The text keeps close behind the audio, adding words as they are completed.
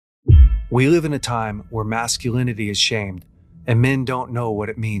We live in a time where masculinity is shamed and men don't know what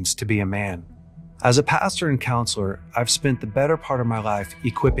it means to be a man. As a pastor and counselor, I've spent the better part of my life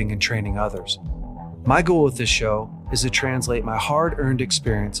equipping and training others. My goal with this show is to translate my hard-earned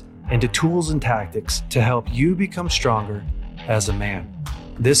experience into tools and tactics to help you become stronger as a man.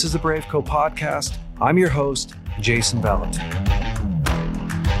 This is the Brave Co podcast. I'm your host, Jason Bellet.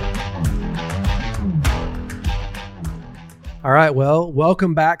 All right, well,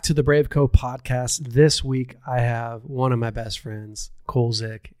 welcome back to the Brave Co podcast. This week, I have one of my best friends, Cole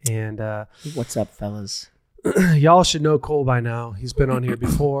Zick. And what's up, fellas? Y'all should know Cole by now. He's been on here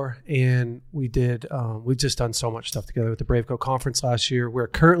before, and we've just done so much stuff together with the Brave Co conference last year. We're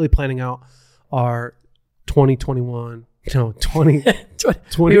currently planning out our 2021, no,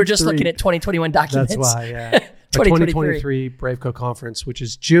 2023. We were just looking at 2021 documents. That's why, yeah. Our 2023 Brave Co conference, which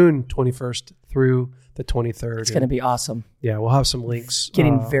is June 21st through the 23rd. It's going to be awesome. Yeah, we'll have some links.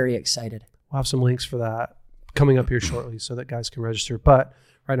 Getting very excited. We'll have some links for that coming up here shortly so that guys can register. But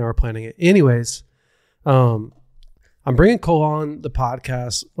right now we're planning it. Anyways, I'm bringing Cole on the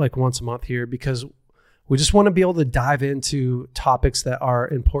podcast like once a month here because we just want to be able to dive into topics that are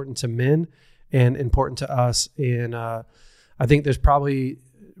important to men and important to us. And I think there's probably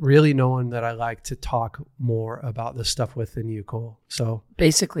really no one that I like to talk more about this stuff with than you, Cole. So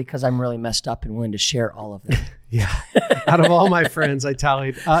basically, because I'm really messed up and willing to share all of them. Yeah. Out of all my friends, I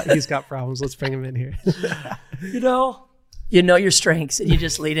tallied. He's got problems. Let's bring him in here. You know your strengths, and you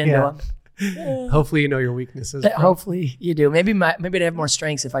just lead into them. Hopefully, you know your weaknesses. Hopefully, you do. Maybe I'd have more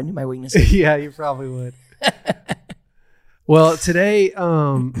strengths if I knew my weaknesses. Yeah, you probably would. Well, today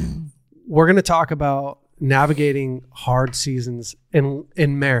we're going to talk about navigating hard seasons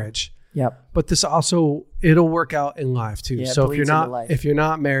in marriage. Yep. But this also, it'll work out in life too. Yeah, so if you're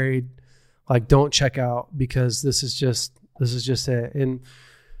not married, like don't check out because this is just it. And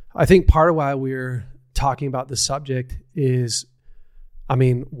I think part of why we're talking about this subject is,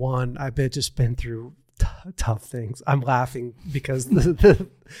 one, I've just been through tough things. I'm laughing because the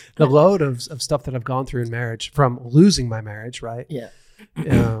load of stuff that I've gone through in marriage, from losing my marriage, right? Yeah.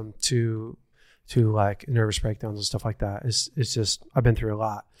 To like nervous breakdowns and stuff like that. It's just, I've been through a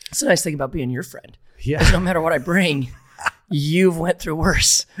lot. It's a nice thing about being your friend. Yeah. No matter what I bring, you've went through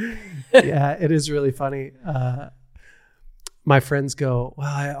worse. Yeah, it is really funny. My friends go, well,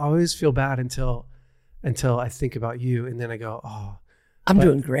 I always feel bad until I think about you. And then I go, oh, I'm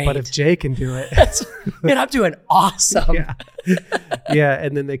doing great. But if Jay can do it. Man, I'm doing awesome. Yeah. Yeah.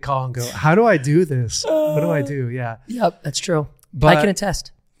 And then they call and go, how do I do this? What do I do? Yeah. Yep, that's true. But I can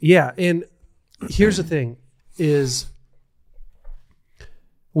attest. Yeah. And here's the thing is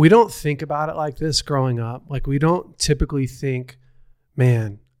we don't think about it like this growing up. Like we don't typically think,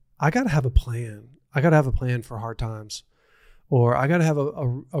 man, I got to have a plan. I got to have a plan for hard times, or I got to have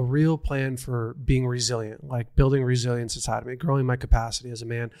a real plan for being resilient, like building resilience inside of me, growing my capacity as a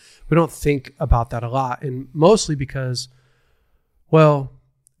man. We don't think about that a lot. And mostly because, well,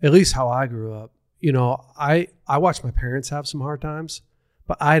 at least how I grew up, I watched my parents have some hard times.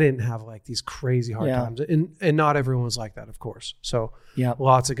 But I didn't have like these crazy hard times. And not everyone was like that, of course. So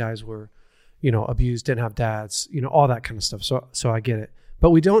lots of guys were, abused, didn't have dads, all that kind of stuff. So I get it. But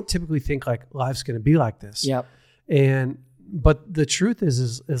we don't typically think like life's going to be like this. Yep. But the truth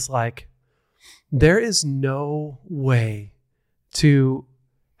is like, there is no way to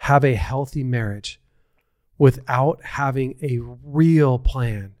have a healthy marriage without having a real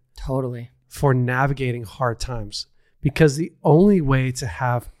plan. Totally. For navigating hard times. Because the only way to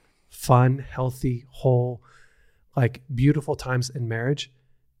have fun, healthy, whole, like beautiful times in marriage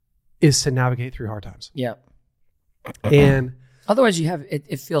is to navigate through hard times. Yeah. And otherwise you have,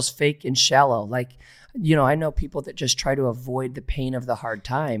 it feels fake and shallow. Like, I know people that just try to avoid the pain of the hard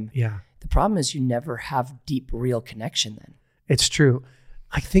time. Yeah. The problem is you never have deep, real connection then. It's true.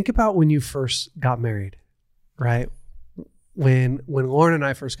 Like think about when you first got married, right? When Lauren and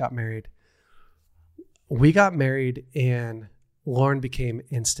I first got married, we got married and Lauren became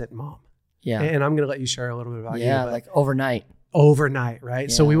instant mom. Yeah. And I'm going to let you share a little bit about you. Yeah, like overnight. Overnight, right?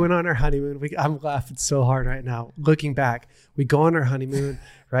 Yeah. So we went on our honeymoon. I'm laughing so hard right now. Looking back, we go on our honeymoon,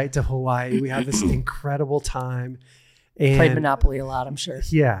 right, to Hawaii. We have this incredible time. And played Monopoly a lot, I'm sure.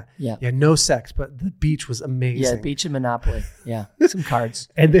 Yeah. Yeah. Yeah, no sex, but the beach was amazing. Yeah, beach and Monopoly. Yeah, some cards.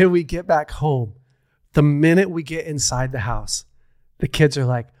 And then we get back home. The minute we get inside the house, the kids are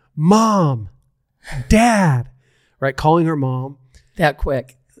like, Mom, Dad, right? Calling her mom. That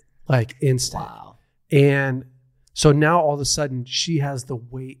quick. Like instant. Wow. And so now all of a sudden she has the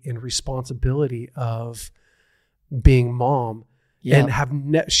weight and responsibility of being mom. Yep.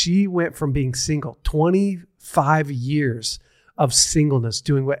 And she went from being single 25 years of singleness,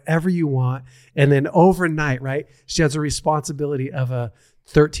 doing whatever you want. And then overnight, right, she has a responsibility of a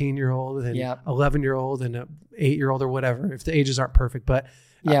 13-year-old and 11-year-old and an 8-year-old or whatever, if the ages aren't perfect. But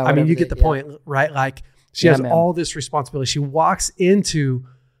I mean, you get the point, right? Like she has all this responsibility. She walks into,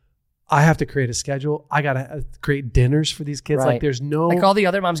 I have to create a schedule. I got to create dinners for these kids. Right. Like there's no... Like all the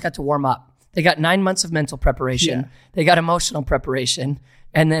other moms got to warm up. They got 9 months of mental preparation. Yeah. They got emotional preparation.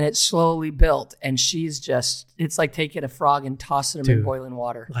 And then it slowly built. And she's just, it's like taking a frog and tossing him in boiling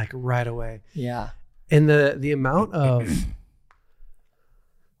water. Like right away. Yeah. And the amount of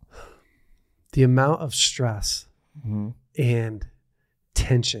stress and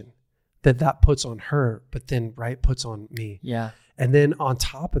tension that puts on her, but then puts on me. Yeah. And then on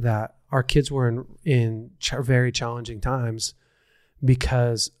top of that, our kids were in very challenging times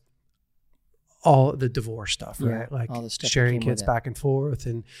because all the divorce stuff, right? Like sharing kids back and forth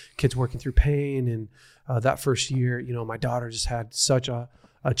and kids working through pain. And that first year, you know, my daughter just had such a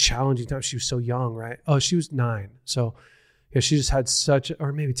challenging time. She was so young, right? Oh, she was 9. So yeah, she just had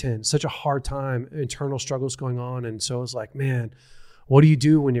or maybe 10, such a hard time, internal struggles going on. And so it was like, man, what do you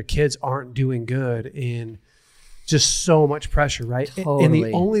do when your kids aren't doing good and just so much pressure, right? Totally. And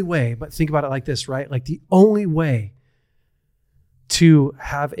the only way, but think about it like this, right? Like the only way to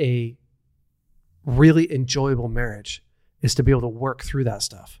have a really enjoyable marriage is to be able to work through that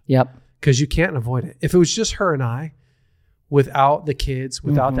stuff. Yep. Because you can't avoid it. If it was just her and I, without the kids,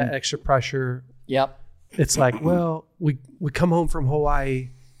 without that extra pressure, yep, it's like, well, we come home from Hawaii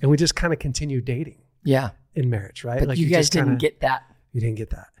and we just kind of continue dating. Yeah. In marriage, right? But like you guys didn't get that. You didn't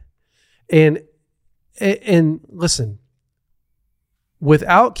get that. And listen,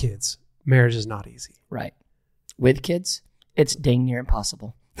 without kids, marriage is not easy. Right. With kids, it's dang near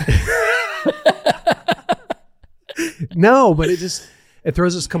impossible. No, but it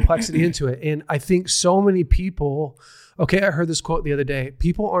throws this complexity into it. And I think so many people, I heard this quote the other day.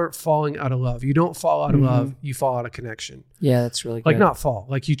 People aren't falling out of love. You don't fall out of love. You fall out of connection. Yeah, that's really good. Like not fall.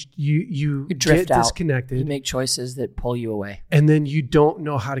 Like you drift get out. Disconnected. You make choices that pull you away. And then you don't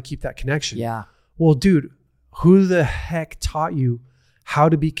know how to keep that connection. Yeah. Well, dude, who the heck taught you how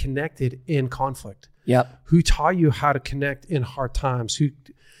to be connected in conflict? Yep. Who taught you how to connect in hard times?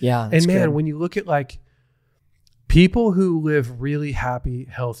 Yeah. And man, good. when you look at like people who live really happy,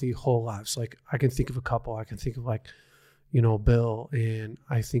 healthy, whole lives, like I can think of a couple. I can think of like, you know, Bill, and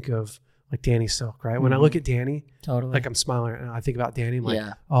I think of like Danny Silk, right? When I look at Danny, totally, like I'm smiling and I think about Danny, I'm like,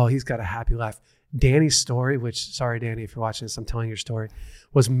 oh, he's got a happy life. Danny's story, which, sorry, Danny, if you're watching this, I'm telling your story,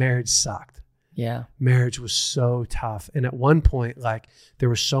 was marriage sucked. Yeah. Marriage was so tough. And at one point, like there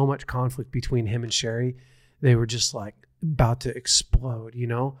was so much conflict between him and Sherry. They were just like about to explode, you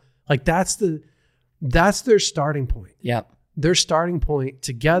know? Like that's their starting point. Yep. Their starting point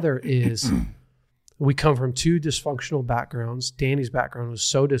together is we come from two dysfunctional backgrounds. Danny's background was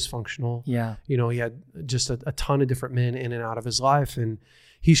so dysfunctional. Yeah. You know, he had just a ton of different men in and out of his life. And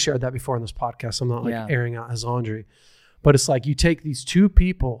he shared that before in this podcast. So I'm not like airing out his laundry. But it's like you take these two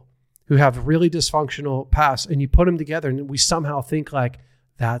people who have really dysfunctional pasts and you put them together and we somehow think like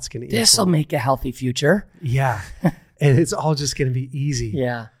that's going to this will make a healthy future. Yeah. And it's all just going to be easy.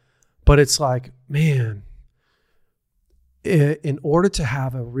 Yeah. But it's like, man, in order to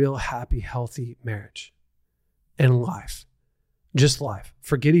have a real happy, healthy marriage and life, just life,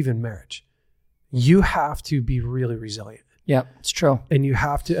 forget even marriage, you have to be really resilient. Yep, it's true. And you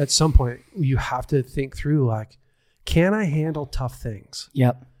have to, at some point, you have to think through like, can I handle tough things?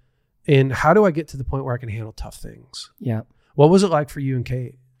 Yep. And how do I get to the point where I can handle tough things? Yeah. What was it like for you and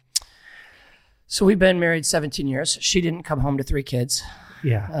Kate? So we've been married 17 years. She didn't come home to 3 kids.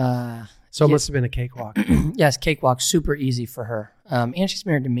 Yeah. So it must have been a cakewalk. Yes, cakewalk, super easy for her. And she's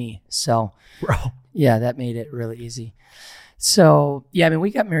married to me. So, yeah, that made it really easy. So, yeah, I mean, we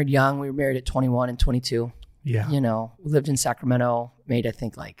got married young. We were married at 21 and 22. Yeah. You know, we lived in Sacramento, made, I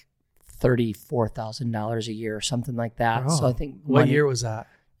think, like $34,000 a year or something like that. Oh. So I think. What year was that?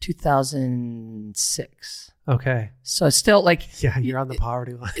 2006. Okay. So it's still like. Yeah, you're on the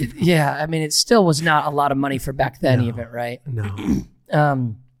poverty line. Yeah, I mean, it still was not a lot of money for back then, even, right? No.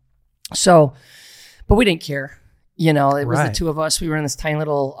 So, but we didn't care. You know, it was the two of us. We were in this tiny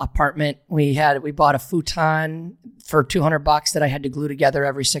little apartment. We bought a futon for $200 that I had to glue together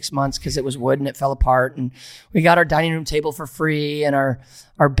every 6 months because it was wood and it fell apart. And we got our dining room table for free and our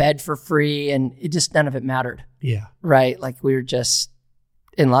bed for free. And it just, none of it mattered. Yeah. Right. Like we were just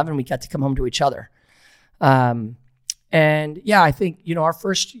in love and we got to come home to each other. And yeah, I think, you know,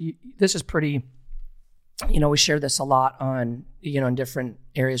 this is pretty, you know, we share this a lot on, you know, in different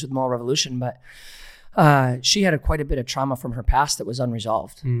areas with Moral Revolution, but She had quite a bit of trauma from her past that was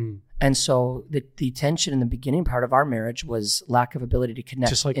unresolved. And so the tension in the beginning part of our marriage was lack of ability to connect.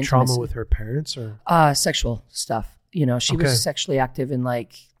 Just like intimacy. trauma with her parents, or sexual stuff. You know, she was sexually active in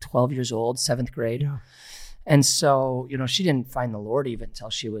like 12 years old, 7th grade. Yeah. And so, you know, she didn't find the Lord even until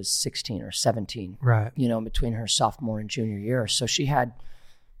she was 16 or 17. Right. You know, between her sophomore and junior year. So she had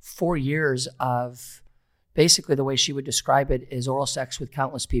 4 years of basically the way she would describe it is oral sex with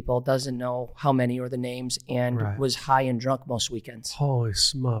countless people, doesn't know how many or the names, and was high and drunk most weekends. Holy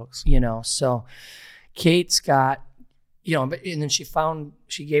smokes. You know, so Kate's got, you know, and then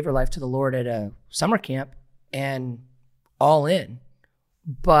she gave her life to the Lord at a summer camp and all in.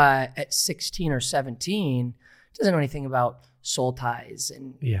 But at 16 or 17, doesn't know anything about soul ties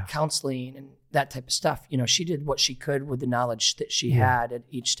and counseling and that type of stuff. You know, she did what she could with the knowledge that she had at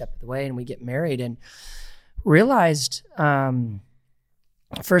each step of the way. And we get married and realized the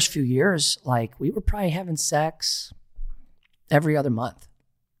first few years, like we were probably having sex every other month.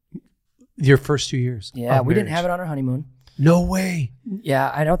 Your first 2 years? Yeah, we didn't have it on our honeymoon. No way. Yeah,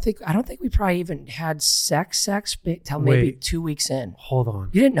 I don't think we probably even had sex till maybe 2 weeks in. Hold on.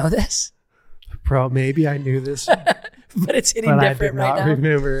 You didn't know this? Bro, maybe I knew this. But it's hitting different right now. I did not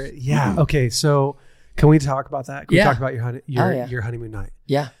remember it. Yeah. Okay, so can we talk about that? Can we talk about your honeymoon night?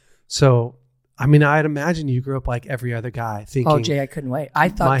 Yeah. So, I mean, I'd imagine you grew up like every other guy thinking, oh, Jay, I couldn't wait. I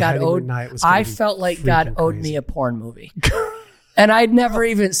thought I felt like God owed me a porn movie. And I'd never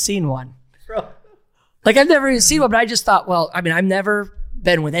even seen one. Like I've never even seen one, but I just thought, well, I mean, I've never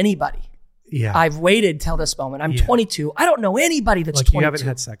been with anybody. Yeah. I've waited till this moment. I'm 22. I don't know anybody that's 22. You haven't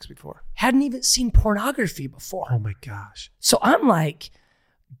had sex before. Hadn't even seen pornography before. Oh my gosh. So I'm like,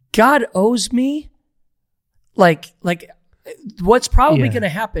 God owes me like what's probably going to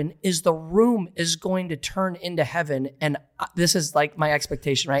happen is the room is going to turn into heaven. And this is like my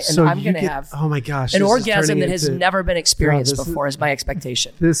expectation, right? And so I'm going to have oh my gosh, an orgasm that has never been experienced before is my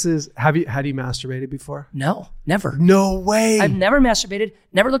expectation. Had you masturbated before? No, never. No way. I've never masturbated,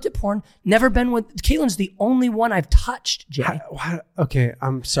 never looked at porn, never been with, Caitlin's the only one I've touched, Jay. Okay,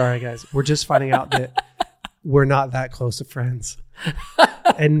 I'm sorry guys. We're just finding out that we're not that close of friends.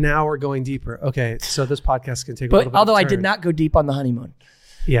 And now we're going deeper. Okay, so this podcast can take a little bit although of a I turn. did not go deep on the honeymoon.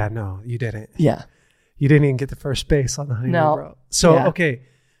 Yeah, no, you didn't. Yeah. You didn't even get the first base on the honeymoon, no. bro. So, okay,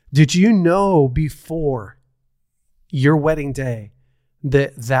 did you know before your wedding day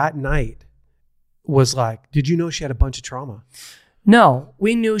that night was like, did you know she had a bunch of trauma? No,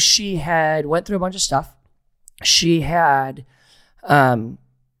 we knew she had went through a bunch of stuff. She had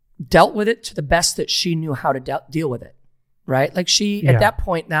dealt with it to the best that she knew how to deal with it. Right? Like at that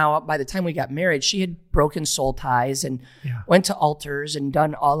point now, by the time we got married, she had broken soul ties and went to altars and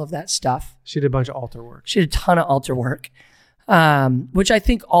done all of that stuff. She did a bunch of altar work. She did a ton of altar work, which I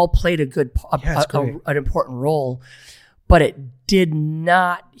think all played an important role. But it did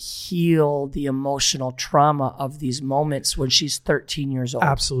not heal the emotional trauma of these moments when she's 13 years old.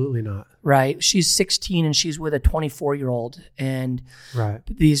 Absolutely not. Right? She's 16 and she's with a 24-year-old. And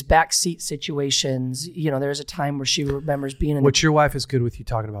these backseat situations, you know, there's a time where she remembers being in Which your wife is good with you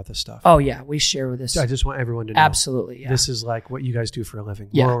talking about this stuff. Oh, yeah. We share with this. I just want everyone to know. Absolutely, yeah. This is like what you guys do for a living.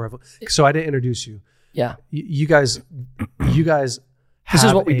 Yeah. So I didn't introduce you. Yeah. You guys this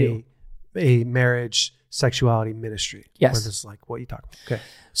is what we do. A marriage sexuality ministry. Yes. Where this is like what you talk about. Okay.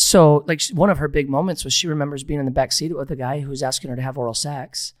 So like one of her big moments was she remembers being in the back seat with a guy who's asking her to have oral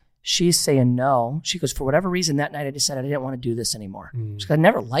sex. She's saying no. She goes, for whatever reason that night I decided I didn't want to do this anymore. She goes, I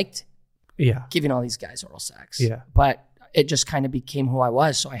never liked giving all these guys oral sex. Yeah. But it just kind of became who I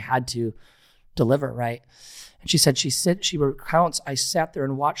was. So I had to deliver, right? And she said she recounts, I sat there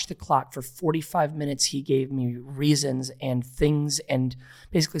and watched the clock for 45 minutes. He gave me reasons and things and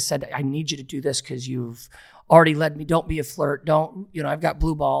basically said, I need you to do this because you've already led me. Don't be a flirt. Don't, you know, I've got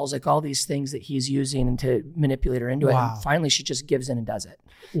blue balls, like all these things that he's using to manipulate her into it. And finally she just gives in and does it.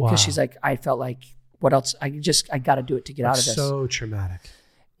 Because she's like, I felt like, what else? I got to do it to get out of this. So traumatic.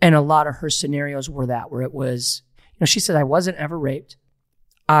 And a lot of her scenarios were where it was, you know, she said, I wasn't ever raped.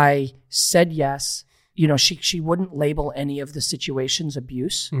 I said yes. You know, she wouldn't label any of the situations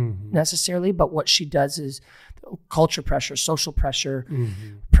abuse necessarily, but what she does is culture pressure, social pressure,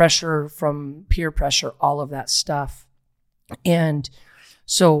 pressure from peer pressure, all of that stuff. And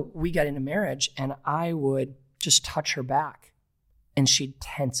so we got into marriage and I would just touch her back and she'd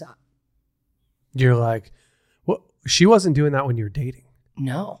tense up. You're like, well, she wasn't doing that when you were dating.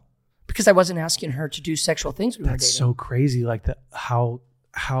 No, because I wasn't asking her to do sexual things when we were dating. That's so crazy. Like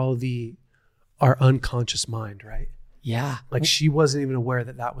our unconscious mind, right? Yeah. Like she wasn't even aware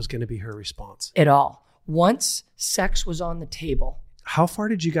that was going to be her response. At all. Once sex was on the table. How far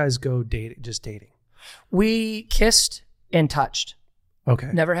did you guys go just dating? We kissed and touched. Okay.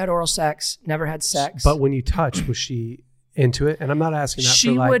 Never had oral sex, never had sex. But when you touched, was she into it? And I'm not asking that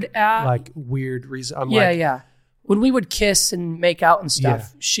she for would like weird reason. Yeah. When we would kiss and make out and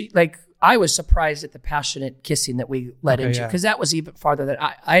stuff, I was surprised at the passionate kissing that we led into, because that was even farther than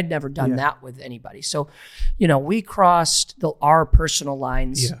I had never done that with anybody. So, we crossed our personal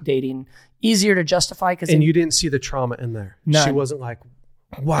lines dating. Easier to justify and you didn't see the trauma in there. None. She wasn't like,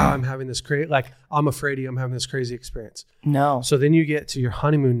 wow, I'm having this crazy, like, I'm afraid I'm having this crazy experience. No. So then you get to your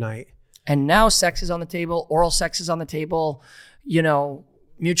honeymoon night. And now sex is on the table, oral sex is on the table,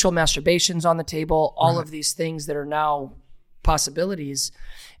 mutual masturbation's on the table, all of these things that are now possibilities.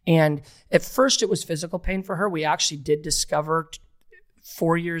 And at first it was physical pain for her. We actually did discover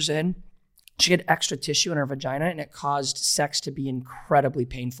 4 years in, she had extra tissue in her vagina, and it caused sex to be incredibly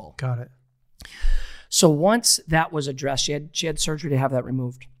painful. Got it. So once that was addressed, she had surgery to have that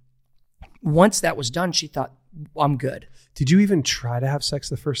removed. Once that was done, she thought, I'm good. Did you even try to have sex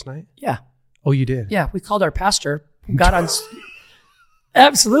the first night? Yeah. Oh, you did? Yeah. We called our pastor, got on.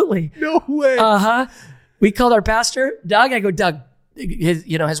 Absolutely. No way. We called our pastor, Doug. I go, Doug,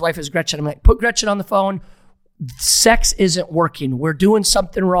 his wife is Gretchen. I'm like, put Gretchen on the phone. Sex isn't working. We're doing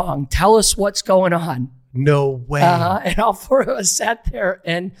something wrong. Tell us what's going on. No way. And all four of us sat there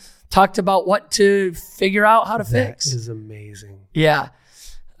and talked about what to figure out how to fix. That is amazing. Yeah.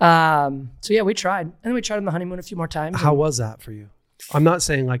 So we tried. And then we tried on the honeymoon a few more times. How was that for you? I'm not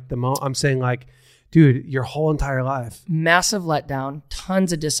saying like I'm saying like, dude, your whole entire life. Massive letdown,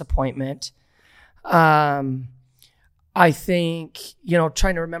 tons of disappointment. I think,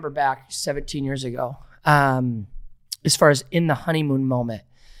 trying to remember back 17 years ago, as far as in the honeymoon moment,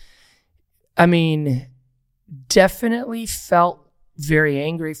 I mean, definitely felt very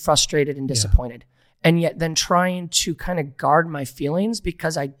angry, frustrated, and disappointed. And yet then trying to kind of guard my feelings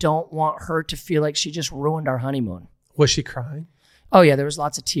because I don't want her to feel like she just ruined our honeymoon. Was she crying? Oh, yeah. There was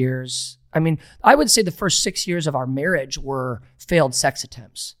lots of tears. I mean, I would say the first 6 years of our marriage were failed sex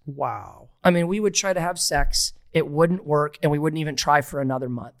attempts. Wow. I mean, we would try to have sex. It wouldn't work. And we wouldn't even try for another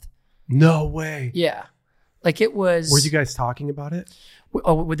month. No way. Yeah. Like it was. Were you guys talking about it?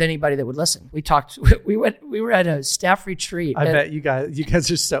 With anybody that would listen. We talked, we were at a staff retreat. I bet you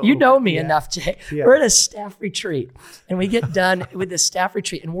guys are so. You know me enough, Jay. Yeah. We're at a staff retreat and we get done with the staff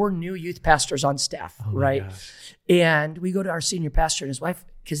retreat and we're new youth pastors on staff, right? Gosh. And we go to our senior pastor and his wife,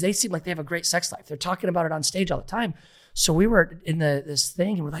 because they seem like they have a great sex life. They're talking about it on stage all the time. So we were in this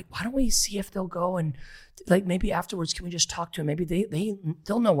thing and we're like, why don't we see if they'll go and like maybe afterwards, can we just talk to them? Maybe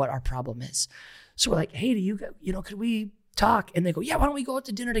they'll know what our problem is. So we're like, hey, could we talk? And they go, yeah, why don't we go out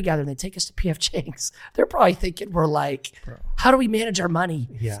to dinner together? And they take us to P.F. Chang's. They're probably thinking we're like, how do we manage our money?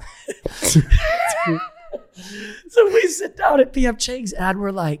 Yeah. So we sit down at P.F. Chang's and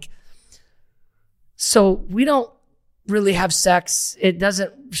we're like, so we don't really have sex. It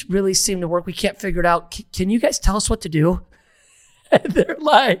doesn't really seem to work. We can't figure it out. Can you guys tell us what to do? And they're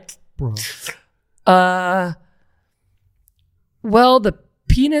like, bro. Well, the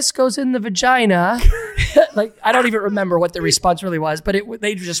penis goes in the vagina. Like, I don't even remember what the response really was, but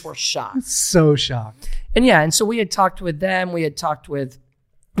they just were shocked. So shocked. And so we had talked with them. We had talked with,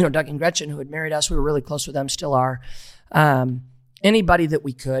 Doug and Gretchen, who had married us. We were really close with them, still are. Anybody that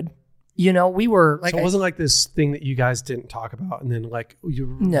we could. We were like. So it wasn't like this thing that you guys didn't talk about, and then like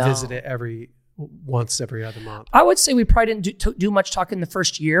you visit it once every other month. I would say we probably didn't do much talking the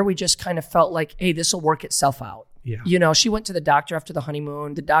first year. We just kind of felt like, hey, this will work itself out. Yeah. She went to the doctor after the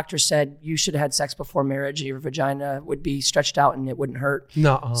honeymoon. The doctor said you should have had sex before marriage. Your vagina would be stretched out and it wouldn't hurt.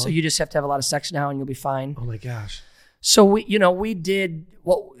 No. So you just have to have a lot of sex now and you'll be fine. Oh my gosh. So we did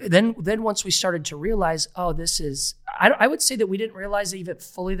then once we started to realize, oh, this is, I would say that we didn't realize even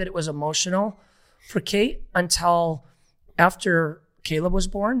fully that it was emotional for Kate until after Caleb was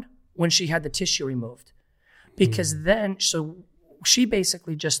born, when she had the tissue removed. Because then, so she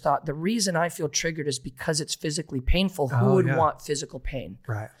basically just thought, the reason I feel triggered is because it's physically painful. Who would want physical pain?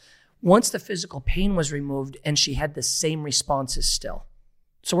 Right. Once the physical pain was removed and she had the same responses still.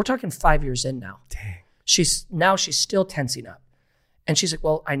 So we're talking 5 years in now. Dang. She's still tensing up. And she's like,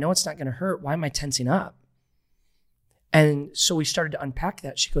 well, I know it's not going to hurt. Why am I tensing up? And so we started to unpack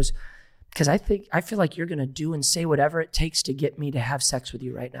that. She goes, because I feel like you're going to do and say whatever it takes to get me to have sex with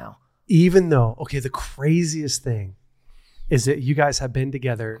you right now. Even though, the craziest thing is that you guys have been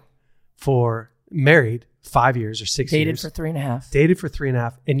together married 5 years or 6 years. Dated for 3.5. Dated for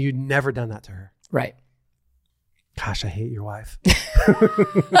 3.5. And you'd never done that to her. Right. Gosh, I hate your wife.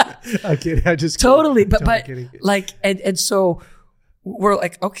 I'm kidding. I just totally. But like, and so we're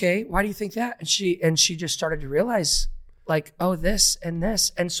like, okay, why do you think that? And she just started to realize, like, oh, this and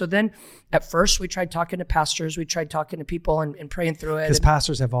this. And so then at first we tried talking to pastors, we tried talking to people and praying through it. Because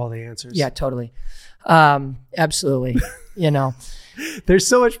pastors have all the answers. Yeah, totally. Absolutely. There's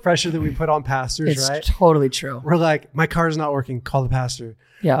so much pressure that we put on pastors, it's right? Totally true. We're like, my car's not working, call the pastor.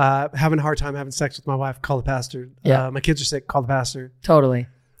 Yeah. Having a hard time having sex with my wife, call the pastor. Yeah. My kids are sick, call the pastor. Totally.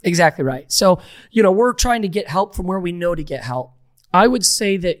 Exactly right. So, we're trying to get help from where we know to get help. I would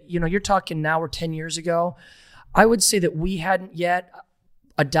say that, you're talking now or 10 years ago. I would say that we hadn't yet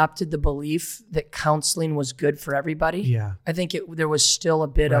adopted the belief that counseling was good for everybody. Yeah. I think there was still a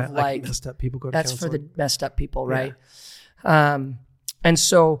bit of like messed up people go to that's counseling. for the messed up people, right? Yeah. And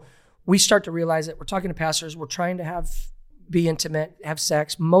so we start to realize that we're talking to pastors, we're trying to be intimate, have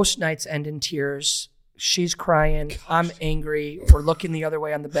sex. Most nights end in tears. She's crying. Gosh. I'm angry. We're looking the other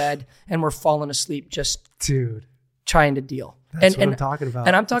way on the bed and we're falling asleep just trying to deal. That's what I'm talking about.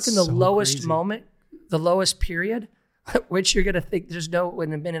 And I'm talking the lowest moment, the lowest period, which you're going to think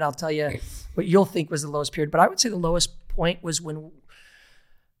in a minute I'll tell you what you'll think was the lowest period. But I would say the lowest point was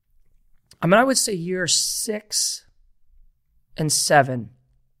I would say year 6 and 7,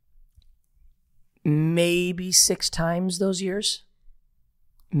 maybe 6 times those years.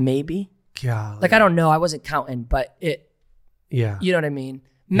 Maybe. Golly. Like, I don't know. I wasn't counting, but you know what I mean?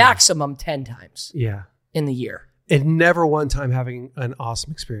 Maximum 10 times. Yeah. In the year. And never one time having an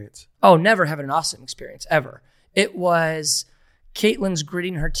awesome experience. Oh, never having an awesome experience, ever. It was Caitlin's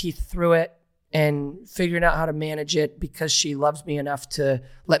gritting her teeth through it and figuring out how to manage it because she loves me enough to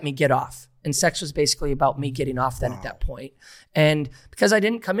let me get off. And sex was basically about me getting off then at that point. And because I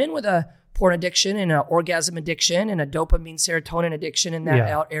didn't come in with a porn addiction and an orgasm addiction and a dopamine serotonin addiction in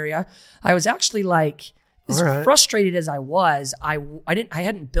that area, I was actually like, as frustrated as I was, I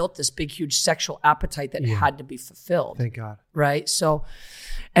hadn't built this big, huge sexual appetite that had to be fulfilled. Thank God. Right? So,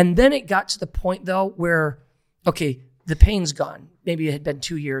 and then it got to the point though where, okay, the pain's gone. Maybe it had been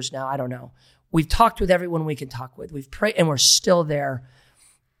 2 years now. I don't know. We've talked with everyone we can talk with. We've prayed and we're still there.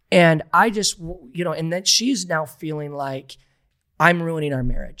 And I just, and then she's now feeling like I'm ruining our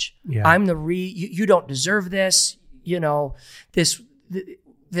marriage. Yeah. I'm you don't deserve this.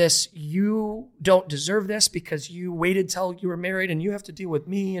 This you don't deserve this because you waited till you were married and you have to deal with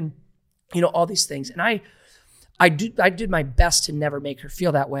me and all these things. And I did my best to never make her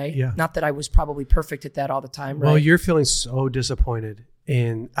feel that way. Yeah. Not that I was probably perfect at that all the time. Well, right? You're feeling so disappointed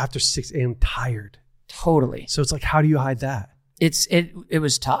and after 6 and tired. Totally. So it's like, how do you hide that? It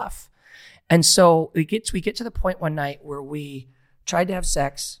was tough. And so we get to the point one night where we tried to have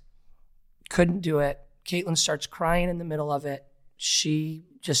sex, couldn't do it. Caitlin starts crying in the middle of it. She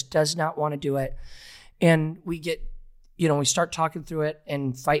just does not want to do it. And we get, we start talking through it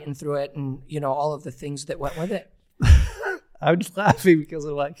and fighting through it and, all of the things that went with it. I'm just laughing because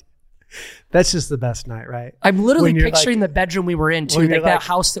I'm like, that's just the best night, right? I'm literally picturing the bedroom we were in too, like that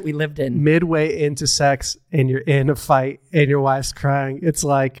house that we lived in. Midway into sex and you're in a fight and your wife's crying. It's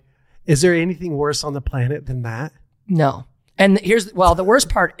like, is there anything worse on the planet than that? No. And the worst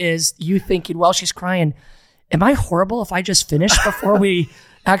part is you thinking, well, she's crying. Am I horrible if I just finish before we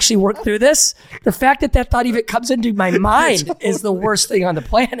actually work through this? The fact that thought even comes into my mind is the worst thing on the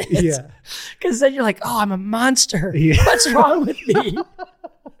planet. Yeah. Because then you're like, oh, I'm a monster. Yeah. What's wrong with me?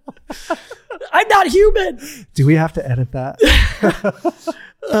 I'm not human. Do we have to edit that?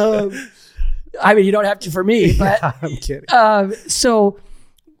 You don't have to for me, but yeah, I'm kidding. So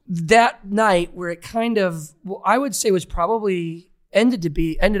that night where it kind of, I would say was probably ended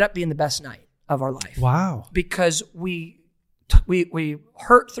up being the best night of our life. Wow. Because we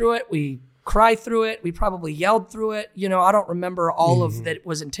hurt through it. We cried through it. We probably yelled through it. I don't remember all of that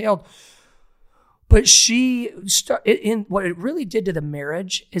was entailed. But what it really did to the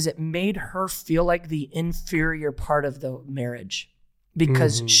marriage is it made her feel like the inferior part of the marriage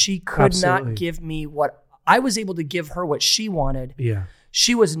because she could not give me what I was able to give her what she wanted. Yeah.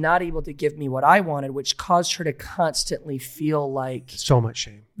 She was not able to give me what I wanted, which caused her to constantly feel like so much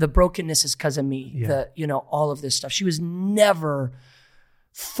shame. The brokenness is because of me. Yeah. All of this stuff. She was never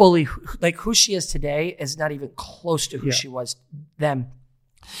fully like who she is today is not even close to who she was then.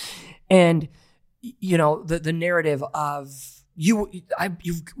 And the narrative of you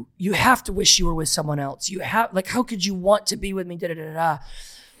have to wish you were with someone else. You have how could you want to be with me? Da da da da.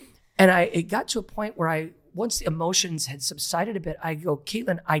 And it got to a point where once the emotions had subsided a bit, I go,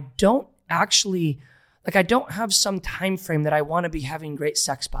 Caitlin, I don't have some time frame that I want to be having great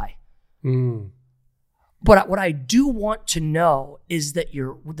sex by. Mm. But what I do want to know is that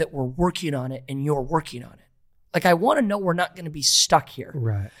we're working on it and you're working on it. Like, I want to know we're not going to be stuck here.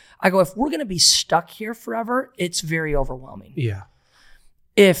 Right. I go, if we're going to be stuck here forever, it's very overwhelming. Yeah.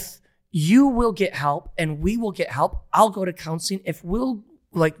 If you will get help and we will get help. I'll go to counseling. If we'll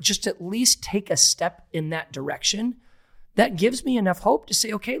like just at least take a step in that direction, that gives me enough hope to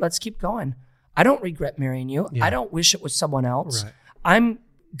say, okay, let's keep going. I don't regret marrying you. Yeah. I don't wish it was someone else. Right. I'm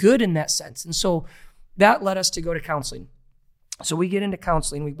good in that sense. And so that led us to go to counseling. So we get into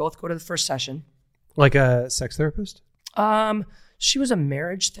counseling. We both go to the first session. Like a sex therapist? She was a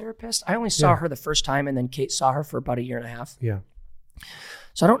marriage therapist. I only saw her the first time, and then Kate saw her for about a year and a half. Yeah.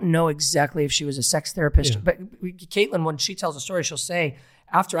 So I don't know exactly if she was a sex therapist, but Caitlin, when she tells a story, she'll say,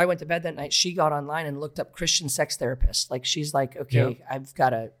 after I went to bed that night, she got online and looked up Christian sex therapists. Like she's like, okay, I've got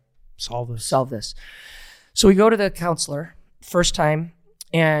to solve this. So we go to the counselor first time,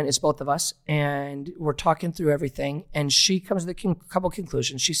 and it's both of us, and we're talking through everything. And she comes to the couple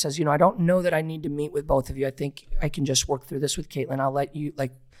conclusions. She says, I don't know that I need to meet with both of you. I think I can just work through this with Caitlin. I'll let you,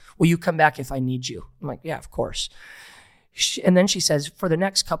 will you come back if I need you? I'm like, yeah, of course. And then she says, for the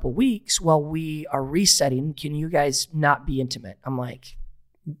next couple weeks, while we are resetting, can you guys not be intimate? I'm like,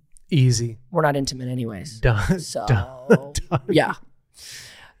 easy. We're not intimate anyways. Done. So, done. Yeah.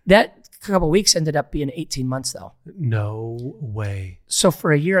 That couple of weeks ended up being 18 months though. No way. So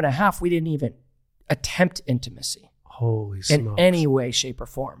for a year and a half, we didn't even attempt intimacy. Holy smokes. In any way, shape, or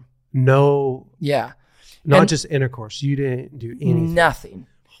form. No. Yeah. Not just intercourse. You didn't do anything. Nothing.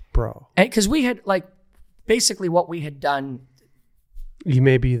 Bro. Because we had basically what we had done. You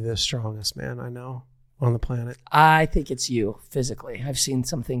may be the strongest man I know on the planet. I think it's you physically. I've seen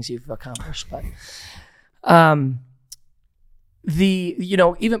some things you've accomplished, but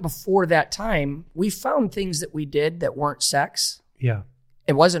even before that time, we found things that we did that weren't sex. Yeah.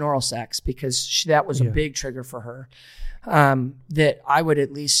 It wasn't oral sex because that was a big trigger for her. That I would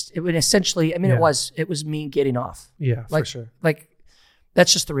it would essentially, it was me getting off. Yeah, for sure.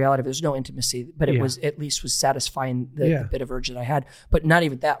 That's just the reality of it. There's no intimacy, but it was at least was satisfying the bit of urge that I had. But not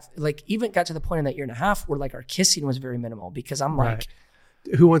even that. Even got to the point in that year and a half where our kissing was very minimal because I'm like,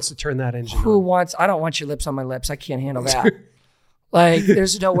 who wants to turn that engine on? I don't want your lips on my lips. I can't handle that.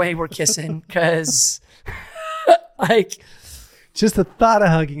 There's no way we're kissing because just the thought of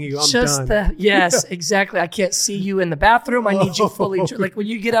hugging you, I'm done. Yes, exactly. I can't see you in the bathroom. I need you fully. When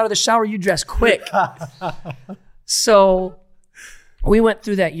you get out of the shower, you dress quick. So we went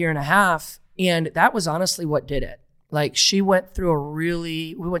through that year and a half, and that was honestly what did it. She went through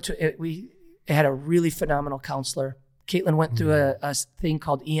we had a really phenomenal counselor. Caitlin went through a thing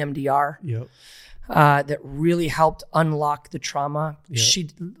called EMDR. Yep. That really helped unlock the trauma. Yep. She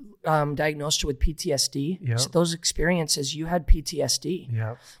diagnosed her with PTSD. Yep. So those experiences, you had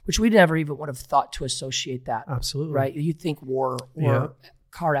PTSD, which we never even would have thought to associate that. Absolutely. Right? You think war or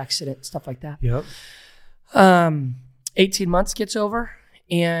car accident, stuff like that. Yep. 18 months gets over,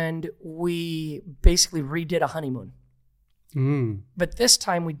 and we basically redid a honeymoon. But this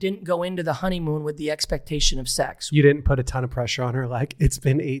time we didn't go into the honeymoon with the expectation of sex. You didn't put a ton of pressure on her. It's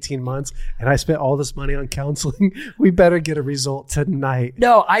been 18 months and I spent all this money on counseling. We better get a result tonight.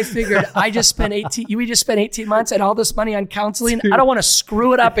 No, I figured we just spent 18 months and all this money on counseling. Dude. I don't want to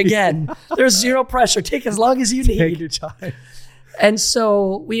screw it up again. There's zero pressure. Take as long as you need. Take your time. And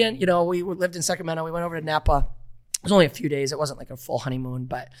so we lived in Sacramento. We went over to Napa. It was only a few days. It wasn't a full honeymoon,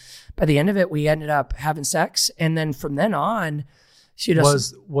 but by the end of it, we ended up having sex. And then from then on,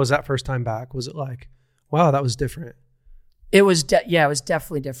 was that first time back? Was it wow, that was different? It was, it was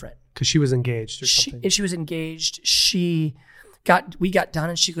definitely different. Because she was engaged or something. She was engaged. We got done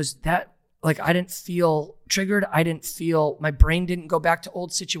and she goes, I didn't feel triggered. My brain didn't go back to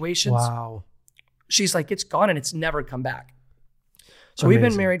old situations. Wow. She's like, it's gone and it's never come back. So Amazing. We've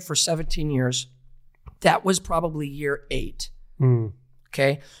been married for 17 years. That was probably year 8.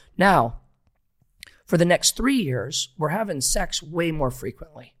 Okay. Now, for the next 3 years, we're having sex way more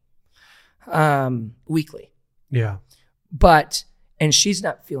frequently, weekly. Yeah. And she's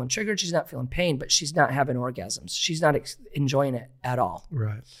not feeling triggered. She's not feeling pain, but she's not having orgasms. She's not enjoying it at all.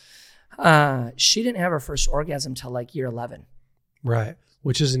 Right. She didn't have her first orgasm till year 11. Right.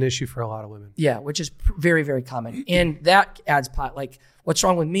 Which is an issue for a lot of women. Yeah, which is very, very common. And that adds what's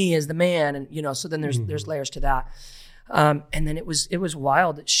wrong with me as the man, and so then there's layers to that. And then it was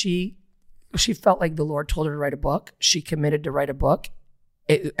wild that she felt like the Lord told her to write a book. She committed to write a book.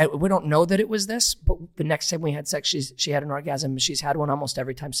 We don't know that it was this, but the next time we had sex, she had an orgasm. She's had one almost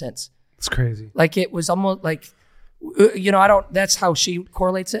every time since. It's crazy. It was almost that's how she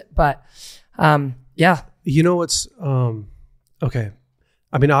correlates it, but yeah. What's okay.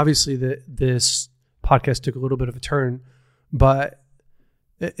 I mean, obviously this podcast took a little bit of a turn, but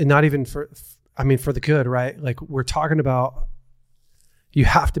not even for the good, right? We're talking about, you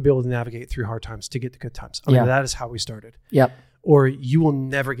have to be able to navigate through hard times to get to good times. I mean, that is how we started. Yep. or you will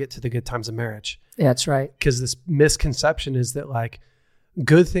never get to the good times of marriage. That's right. Because this misconception is that like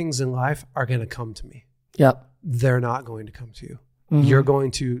good things in life are going to come to me. Yep. They're not going to come to you. Mm-hmm. You're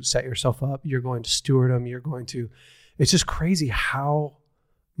going to set yourself up. You're going to steward them. It's just crazy how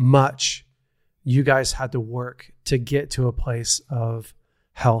much you guys had to work to get to a place of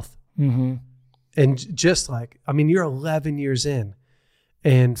health. Mm-hmm. And just like, I mean, you're 11 years in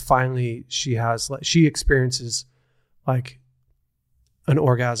and finally she experiences like an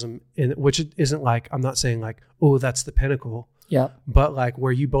orgasm, which isn't like, I'm not saying like, oh, that's the pinnacle. Yeah. But like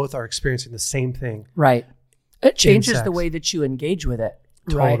where you both are experiencing the same thing. Right. It changes the way that you engage with it.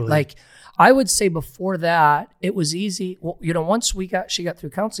 Right. Totally. Like I would say before that, it was easy. Well, once she got through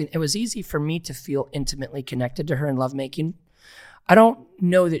counseling, it was easy for me to feel intimately connected to her in lovemaking. I don't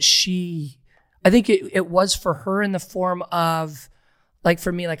know that I think it was for her in the form of like,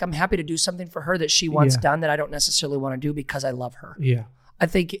 for me, like I'm happy to do something for her that she wants done that I don't necessarily want to do because I love her. Yeah. I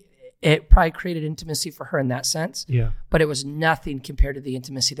think it probably created intimacy for her in that sense. Yeah. But it was nothing compared to the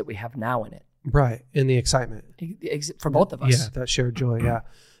intimacy that we have now in it. Right. And the excitement. For both of us. Yeah. That shared joy. Yeah.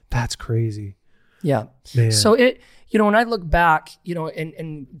 That's crazy. Yeah. Man. So when I look back,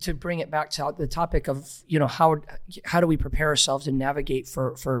 and to bring it back to the topic of, how do we prepare ourselves and navigate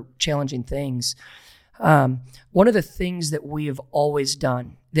for challenging things? One of the things that we have always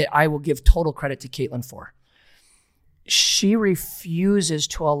done that I will give total credit to Caitlin for, she refuses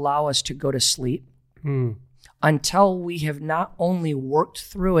to allow us to go to sleep until we have not only worked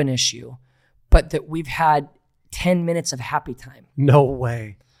through an issue, but that we've had 10 minutes of happy time. No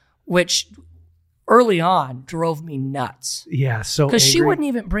way. Which early on drove me nuts. Yeah, so because she wouldn't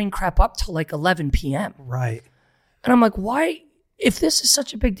even bring crap up till like 11 p.m. Right. And I'm like, why? If this is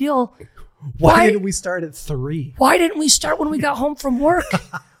such a big deal, why didn't we start at 3? Why didn't we start when we got home from work?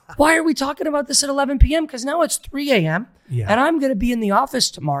 Why are we talking about this at 11 p.m.? Because now it's 3 a.m. Yeah. And I'm going to be in the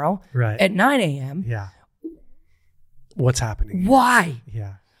office tomorrow at 9 a.m. Yeah. What's happening? Why?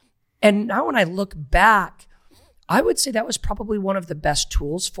 Yeah. And now when I look back, I would say that was probably one of the best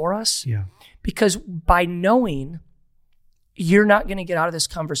tools for us. Yeah. Because by knowing you're not going to get out of this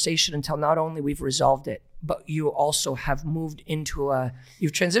conversation until not only we've resolved it, but you also have moved into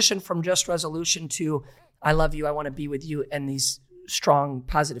you've transitioned from just resolution to I love you, I want to be with you, and these strong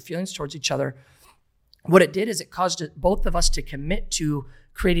positive feelings towards each other. What it did is it caused both of us to commit to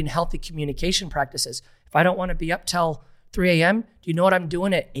creating healthy communication practices. If I don't want to be up till 3 a.m., do you know what I'm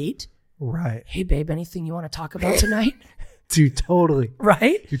doing at 8? Right. Hey, babe, anything you want to talk about tonight? Dude, totally.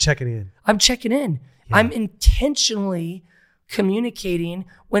 Right? You're checking in. I'm checking in. Yeah. I'm intentionally communicating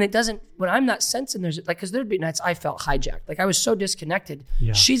when I'm not sensing there's like, because there'd be nights I felt hijacked. Like I was so disconnected.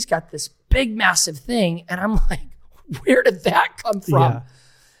 Yeah. She's got this big, massive thing. And I'm like, where did that come from? Yeah.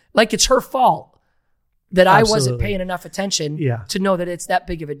 Like it's her fault that I wasn't paying enough attention to know that it's that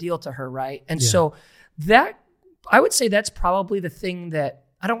big of a deal to her. Right. And so I would say that's probably the thing that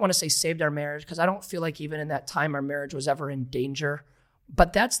I don't want to say saved our marriage, because I don't feel like even in that time our marriage was ever in danger.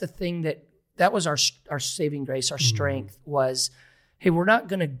 But that's the thing that was our saving grace, our strength was, hey, we're not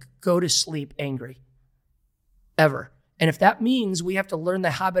going to go to sleep angry ever. And if that means we have to learn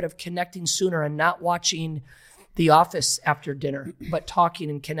the habit of connecting sooner and not watching The Office after dinner, but talking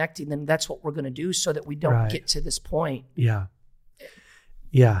and connecting, then that's what we're going to do so that we don't get to this point. Yeah.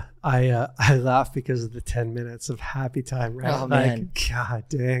 Yeah, I laugh because of the 10 minutes of happy time, right? Oh, man. Like, God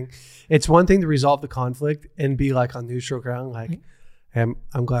dang. It's one thing to resolve the conflict and be like on neutral ground, like, hey,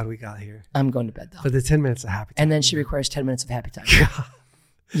 I'm glad we got here. I'm going to bed though. But the 10 minutes of happy time. And then she requires 10 minutes of happy time. God.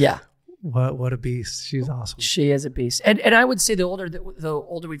 Yeah. What a beast. She's awesome. She is a beast. And I would say the older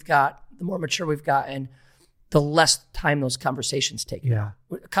we've got, the more mature we've gotten, the less time those conversations take. Yeah.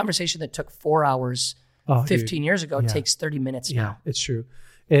 A conversation that took 4 hours 15 years ago takes 30 minutes now. It's true.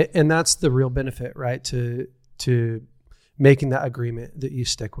 And that's the real benefit, right? To making that agreement that you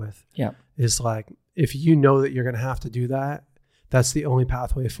stick with. Yeah. Is like, if you know that you're going to have to do that, that's the only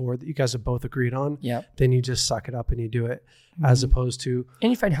pathway forward that you guys have both agreed on. Yeah. Then you just suck it up and you do it, as opposed to.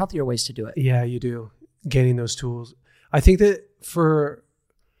 And you find healthier ways to do it. Yeah, you do. Gaining those tools. I think that for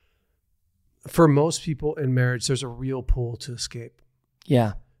most people in marriage, there's a real pull to escape.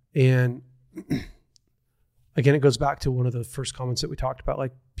 Yeah. And again, it goes back to one of the first comments that we talked about.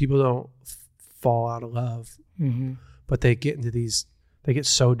 Like, people don't fall out of love, but they get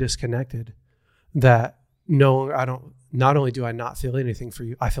so disconnected that not only do I not feel anything for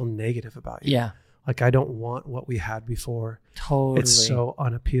you, I feel negative about you. Yeah. Like, I don't want what we had before. Totally. It's so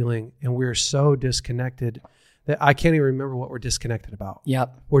unappealing. And we're so disconnected that I can't even remember what we're disconnected about.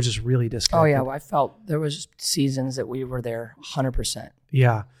 Yep. We're just really disconnected. Oh yeah. Well, I felt there was seasons that we were there 100%.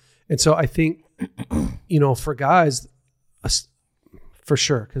 Yeah. And so I think, for guys, for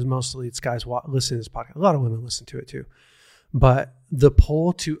sure, because mostly it's guys listen to this podcast. A lot of women listen to it too. But the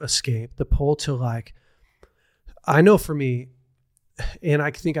pull to escape, the pull to like, I know for me, and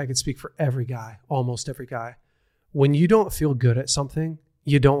I think I can speak for every guy, almost every guy, when you don't feel good at something,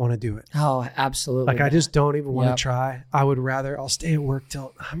 you don't want to do it. Oh, absolutely. Like I just don't even want to try. I would rather, I'll stay at work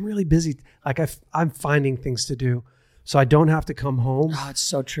till I'm really busy. Like I'm finding things to do so I don't have to come home. Oh, it's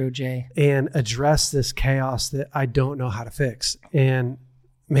so true, Jay. And address this chaos that I don't know how to fix. And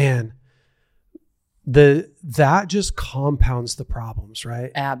man, that just compounds the problems,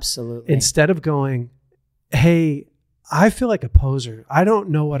 right? Absolutely. Instead of going, hey, I feel like a poser. I don't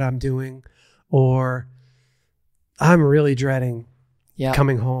know what I'm doing, or I'm really dreading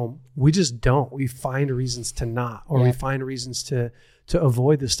coming home. We just don't. We find reasons to not, or we find reasons to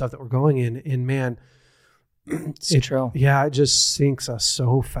avoid the stuff that we're going in. And man, it's true. Yeah, it just sinks us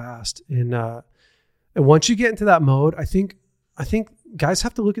so fast. And once you get into that mode, I think guys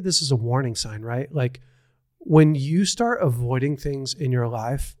have to look at this as a warning sign, right? Like when you start avoiding things in your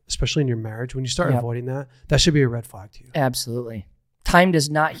life, especially in your marriage, when you start avoiding that should be a red flag to you. Absolutely. Time does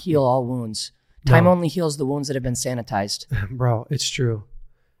not heal all wounds. Time only heals the wounds that have been sanitized. Bro, it's true.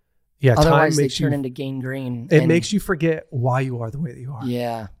 Yeah. Otherwise they turn into gangrene. It makes you forget why you are the way that you are.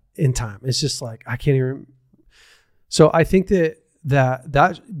 Yeah. In time. It's just like, I can't even. So I think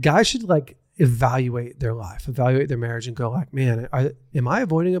that guys should like evaluate their life, evaluate their marriage and go like, man, am I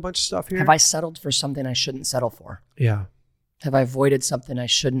avoiding a bunch of stuff here? Have I settled for something I shouldn't settle for? Yeah. Have I avoided something I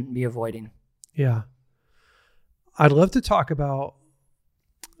shouldn't be avoiding? Yeah. I'd love to talk about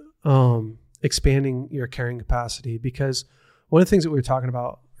expanding your carrying capacity, because one of the things that we were talking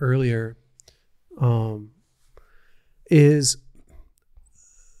about earlier is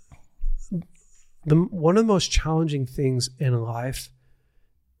one of the most challenging things in life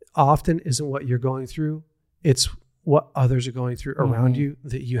often isn't what you're going through. It's what others are going through around you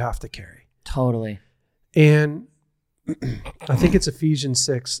that you have to carry. Totally. And I think it's Ephesians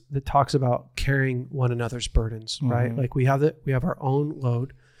 6 that talks about carrying one another's burdens, right? Like we have our own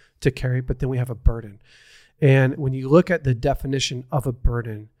load to carry, but then we have a burden. And when you look at the definition of a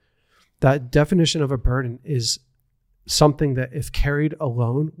burden, that definition of a burden is something that if carried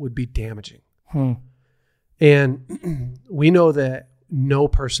alone would be damaging. And we know that no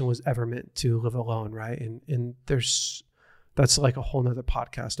person was ever meant to live alone, right? And that's like a whole nother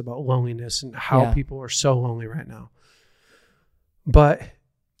podcast about loneliness and how people are so lonely right now. But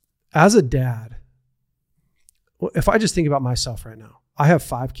as a dad, if I just think about myself right now, I have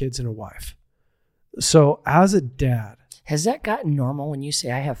 5 kids and a wife. So as a dad. Has that gotten normal when you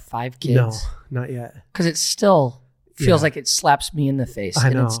say I have 5 kids? No, not yet. Because it still feels like it slaps me in the face. I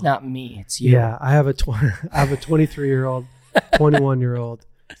know. And it's not me, it's you. Yeah, I have a 23-year-old, 21-year-old,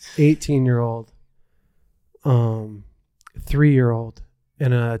 18-year-old, 3-year-old,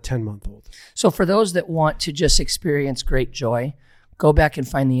 and a 10-month-old. So for those that want to just experience great joy, go back and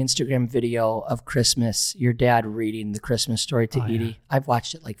find the Instagram video of Christmas, your dad reading the Christmas story to Edie. Yeah. I've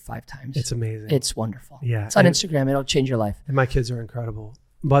watched it like 5 times. It's amazing. It's wonderful. Yeah. It's on Instagram. It'll change your life. And my kids are incredible.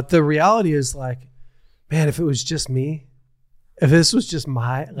 But the reality is like, man, if it was just me, if this was just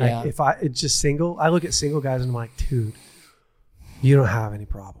it's just single, I look at single guys and I'm like, dude, you don't have any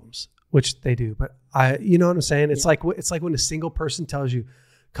problems, which they do. But you know what I'm saying? It's like when a single person tells you,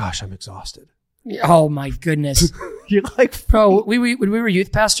 gosh, I'm exhausted. Oh my goodness. You're like, bro, when we were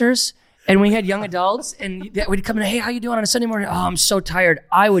youth pastors and we had young adults and we'd come in, hey, how you doing on a Sunday morning? Oh, I'm so tired.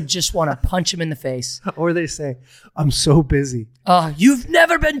 I would just want to punch him in the face. Or they say, I'm so busy. Oh, you've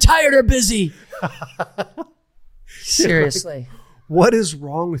never been tired or busy. Seriously. Like, what is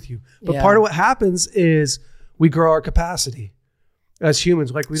wrong with you? But part of what happens is we grow our capacity as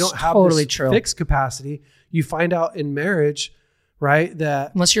humans. Like we don't have this fixed capacity. You find out in marriage, right?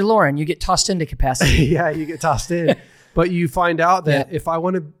 That unless you're Lauren, you get tossed into capacity. Yeah, you get tossed in. But you find out that if I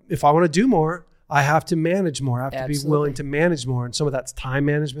want to do more, I have to manage more. I have to be willing to manage more. And some of that's time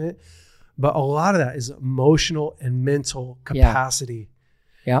management. But a lot of that is emotional and mental capacity.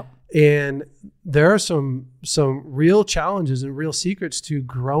 Yeah. And there are some real challenges and real secrets to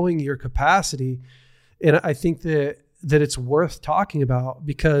growing your capacity. And I think that it's worth talking about,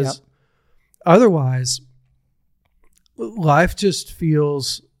 because otherwise life just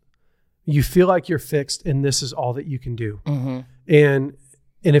you feel like you're fixed and this is all that you can do. And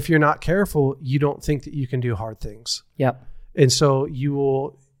if you're not careful, you don't think that you can do hard things. Yep. And so you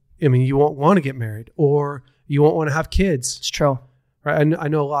won't want to get married, or you won't want to have kids. It's true. Right. I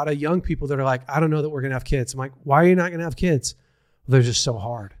know a lot of young people that are like, I don't know that we're going to have kids. I'm like, why are you not going to have kids? Well, they're just so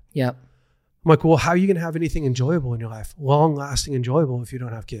hard. Yep. I'm like, well, how are you going to have anything enjoyable in your life? Long lasting enjoyable if you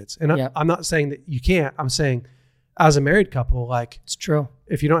don't have kids. And I'm not saying that you can't. I'm saying as a married couple, like It's true.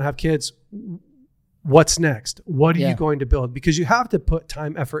 if you don't have kids, what's next? What are Yeah. you going to build? Because you have to put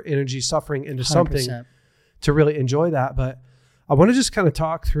time, effort, energy, suffering into something 100%. to really enjoy that. But I want to just kind of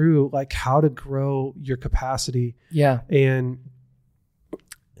talk through like how to grow your capacity. Yeah. And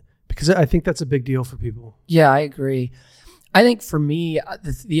because I think that's a big deal for people. Yeah, I agree. I think for me,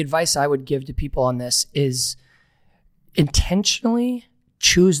 the advice I would give to people on this is intentionally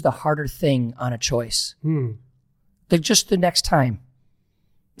choose the harder thing on a choice. Like just the next time.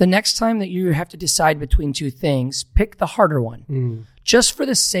 The next time that you have to decide between two things, pick the harder one. Just for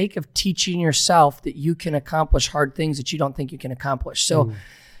the sake of teaching yourself that you can accomplish hard things that you don't think you can accomplish. So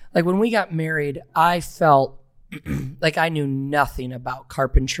like when we got married, I felt like I knew nothing about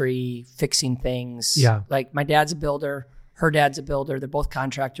carpentry, fixing things. Yeah. Like my dad's a builder, her dad's a builder. They're both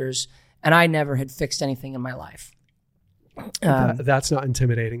contractors. And I never had fixed anything in my life. That's not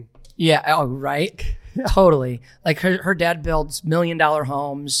intimidating. Yeah. Oh, right. Totally. Like her dad builds $1 million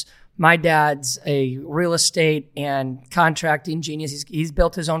homes. My dad's a real estate and contracting genius. He's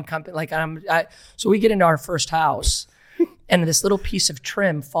built his own company. Like so we get into our first house and this little piece of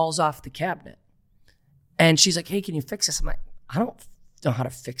trim falls off the cabinet. And she's like, hey, can you fix this? I'm like, I don't know how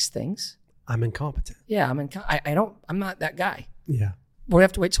to fix things. I'm incompetent. Yeah. I'm not that guy. Yeah. We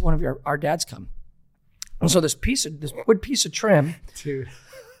have to wait till one of our dads come. And so this wood piece of trim, Dude.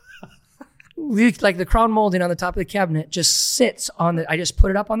 like the crown molding on the top of the cabinet just sits I just put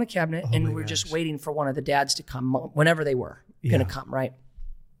it up on the cabinet and we're just waiting for one of the dads to come whenever they were going to come, right?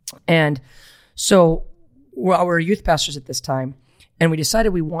 And so we're youth pastors at this time, and we decided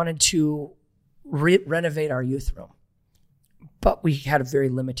we wanted to renovate our youth room, but we had a very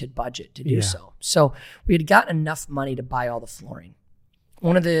limited budget to do so. So we had gotten enough money to buy all the flooring.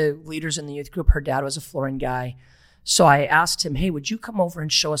 One of the leaders in the youth group, her dad was a flooring guy. So I asked him, hey, would you come over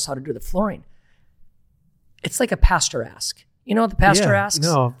and show us how to do the flooring? It's like a pastor ask. You know what the pastor asks?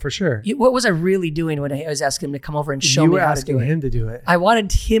 No, for sure. What was I really doing when I was asking him to come over and show me how to do it? You were asking him to do it. I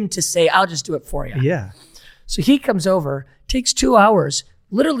wanted him to say, I'll just do it for you. Yeah. So he comes over, takes 2 hours,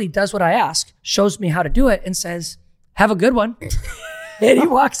 literally does what I ask, shows me how to do it, and says, have a good one. And he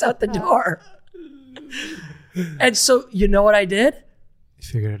walks out the door. And so you know what I did? You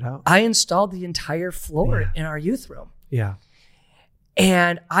figured it out. I installed the entire floor in our youth room. Yeah.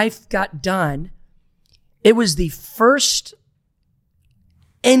 And I got done. It was the first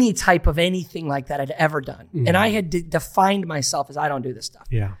any type of anything like that I'd ever done. And I had defined myself as I don't do this stuff.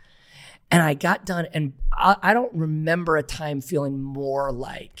 Yeah. And I got done, and I don't remember a time feeling more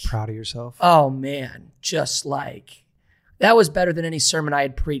like, Proud of yourself. oh man, just like, that was better than any sermon I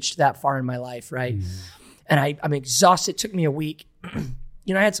had preached that far in my life, right? And I'm exhausted. It took me a week.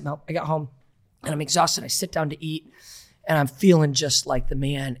 I had some help. I got home, and I'm exhausted. I sit down to eat, and I'm feeling just like the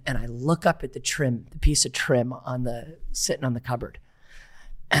man. And I look up at the piece of trim sitting on the cupboard.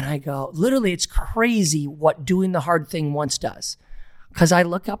 And I go, literally, it's crazy what doing the hard thing once does. Because I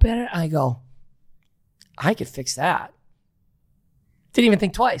look up at it, and I go, I could fix that. Didn't even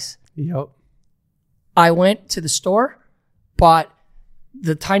think twice. Yep. I went to the store, bought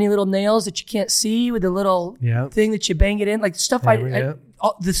the tiny little nails that you can't see with the little thing that you bang it in, like stuff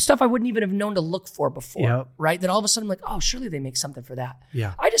the stuff I wouldn't even have known to look for before, right? Then all of a sudden I'm like, oh, surely they make something for that.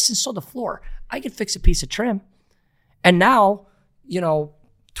 Yeah. I just installed the floor. I could fix a piece of trim. And now,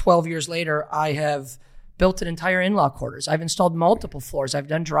 12 years later, I have built an entire in-law quarters. I've installed multiple floors. I've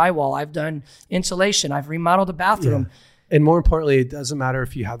done drywall. I've done insulation. I've remodeled a bathroom. Yeah. And more importantly, it doesn't matter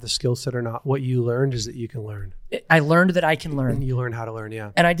if you have the skill set or not. What you learned is that you can learn. I learned that I can learn. And you learn how to learn,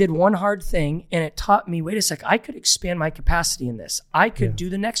 yeah. And I did one hard thing, and it taught me, wait a sec, I could expand my capacity in this. I could do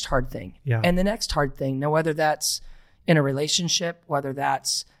the next hard thing and the next hard thing. Now, whether that's in a relationship, whether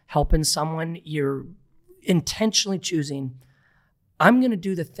that's helping someone, you're intentionally choosing, I'm going to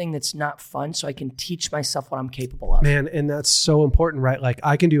do the thing that's not fun so I can teach myself what I'm capable of. Man, and that's so important, right? Like,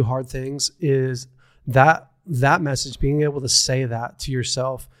 I can do hard things is that message, being able to say that to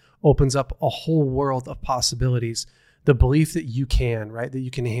yourself opens up a whole world of possibilities. The belief that you can, right? That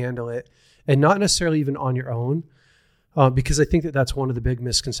you can handle it, and not necessarily even on your own. Because I think that that's one of the big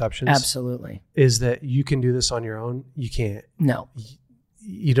misconceptions. Absolutely. Is that you can do this on your own. You can't. No.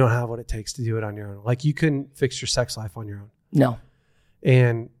 You don't have what it takes to do it on your own. Like, you couldn't fix your sex life on your own. No.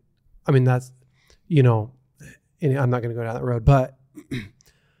 And I mean, that's, and I'm not going to go down that road, but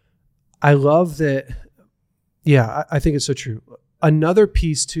I love that. Yeah, I think it's so true. Another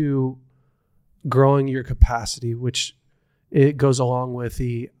piece to growing your capacity, which it goes along with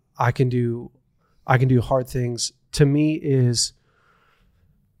the I can do hard things, to me, is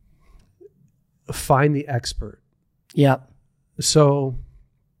find the expert. Yep. So,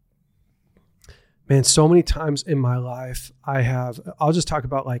 man, so many times in my life, I'll just talk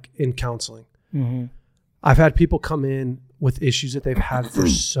about like in counseling. Mm-hmm. I've had people come in with issues that they've had for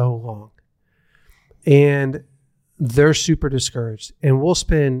so long, and they're super discouraged. And we'll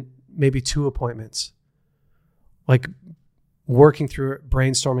spend maybe 2 appointments, like working through it,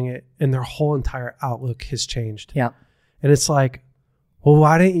 brainstorming it, and their whole entire outlook has changed. Yeah. And it's like, well,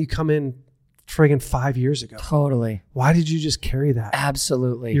 why didn't you come in friggin' 5 years ago? Totally. Why did you just carry that?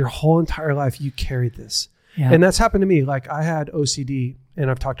 Absolutely. Your whole entire life, you carried this. Yeah. And that's happened to me. Like I had OCD, and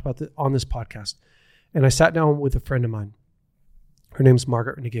I've talked about it on this podcast. And I sat down with a friend of mine. Her name's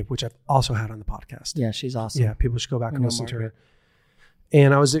Margaret Nagib, which I've also had on the podcast. Yeah, she's awesome. Yeah, people should go back and listen to her.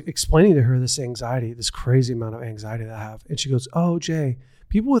 And I was explaining to her this anxiety, this crazy amount of anxiety that I have. And she goes, oh, Jay,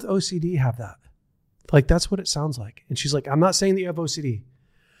 people with OCD have that. Like, that's what it sounds like. And she's like, I'm not saying that you have OCD,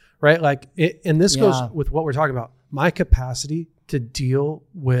 right? Like, and this goes with what we're talking about. My capacity to deal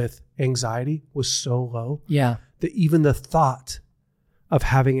with anxiety was so low that even the thought of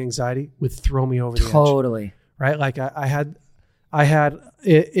having anxiety would throw me over the edge. Totally. Right? Like I had,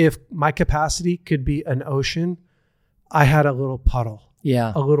 if my capacity could be an ocean, I had a little puddle.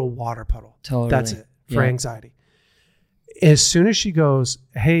 Yeah. A little water puddle. Totally. That's it for anxiety. As soon as she goes,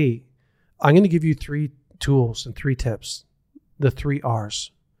 hey, I'm going to give you 3 tools and 3 tips. The 3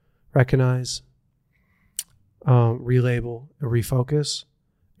 R's: recognize, relabel, and refocus.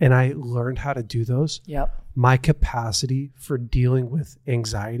 And I learned how to do those. Yep. My capacity for dealing with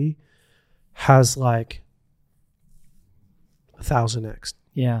anxiety has like 1,000x.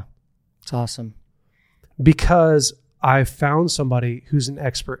 Yeah. It's awesome. Because I found somebody who's an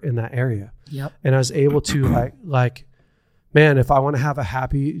expert in that area. Yep. And I was able to like, man, if I want to have a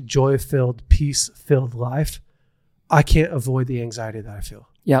happy, joy-filled, peace-filled life, I can't avoid the anxiety that I feel.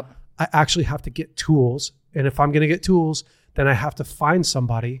 Yep. I actually have to get tools. And if I'm going to get tools, then I have to find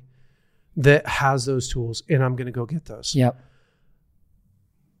somebody that has those tools, and I'm going to go get those. Yep.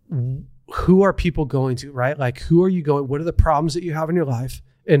 Who are people going to, right? Like, who are you going? What are the problems that you have in your life,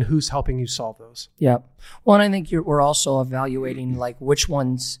 and who's helping you solve those? Yep. Well, and I think we're also evaluating like which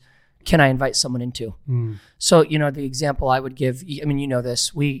ones can I invite someone into. So, the example I would give, I mean,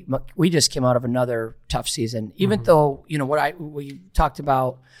 this, we just came out of another tough season, even though, we talked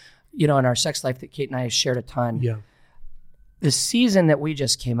about, in our sex life that Kate and I shared a ton. Yeah. The season that we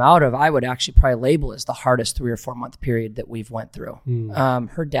just came out of, I would actually probably label as the hardest 3 or 4 month period that we've went through.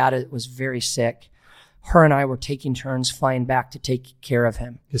 Her dad was very sick. Her and I were taking turns flying back to take care of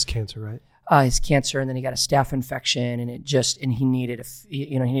him. His cancer, right? His cancer, and then he got a staph infection, and he needed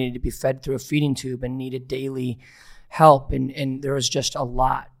he needed to be fed through a feeding tube and needed daily help, and there was just a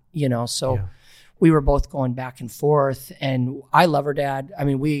lot, So we were both going back and forth, and I love her dad. I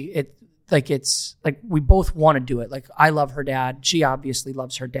mean, it's like we both want to do it. Like, I love her dad. She obviously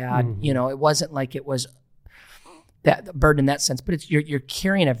loves her dad. It wasn't like it was that burden in that sense, but you're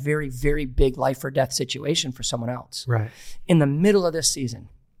carrying a very, very big life or death situation for someone else. Right. In the middle of this season,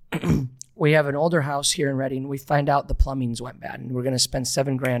 we have an older house here in Redding. We find out the plumbing's went bad, and we're going to spend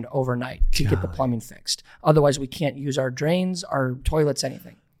 $7,000 overnight to get the plumbing fixed. Otherwise, we can't use our drains, our toilets,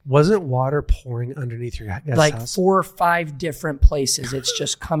 anything. Wasn't water pouring underneath your guest like house? 4 or 5 different places. It's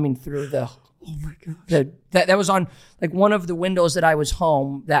just coming through the. Oh my gosh. That was on like one of the windows that I was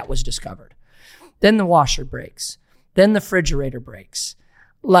home that was discovered. Then the washer breaks. Then the refrigerator breaks.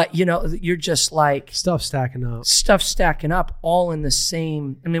 Like, you're just like Stuff stacking up all in the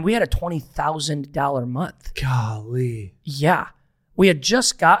same. I mean, we had a $20,000 month. Golly. Yeah. We had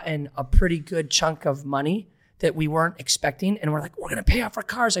just gotten a pretty good chunk of money that we weren't expecting. And we're like, we're going to pay off our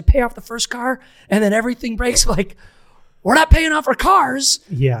cars. I pay off the first car, and then everything breaks. Like, we're not paying off our cars.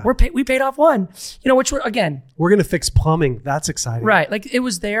 Yeah. We paid off one, which we're going to fix plumbing. That's exciting. Right. Like, it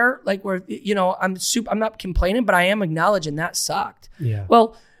was there. Like, I'm not complaining, but I am acknowledging that sucked. Yeah.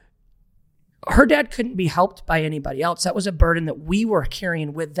 Well, her dad couldn't be helped by anybody else. That was a burden that we were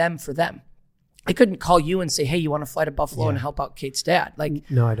carrying with them for them. I couldn't call you and say, hey, you want to fly to Buffalo and help out Kate's dad? Like,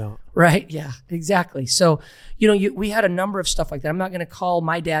 no, I don't. Right. Yeah, exactly. So, we had a number of stuff like that. I'm not going to call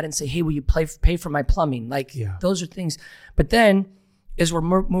my dad and say, hey, will you pay for my plumbing? Like, those are things. But then as we're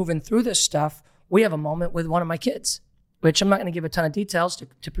moving through this stuff, we have a moment with one of my kids, which I'm not going to give a ton of details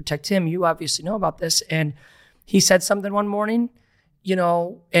to protect him. You obviously know about this. And he said something one morning,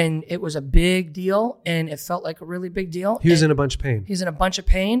 and it was a big deal, and it felt like a really big deal. He was in a bunch of pain. He's in a bunch of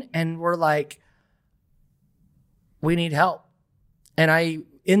pain, and we're like, we need help. And I,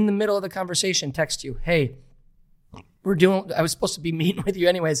 in the middle of the conversation, text you, hey, I was supposed to be meeting with you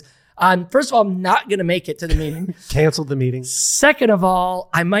anyways. First of all, I'm not going to make it to the meeting. Canceled the meeting. Second of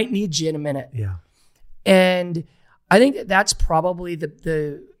all, I might need you in a minute. Yeah. And I think that's probably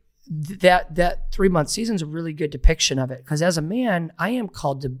the that 3-month season is a really good depiction of it. Because as a man, I am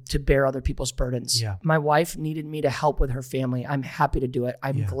called to bear other people's burdens. Yeah. My wife needed me to help with her family. I'm happy to do it.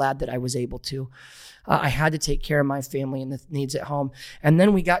 I'm glad that I was able to. I had to take care of my family and the needs at home. And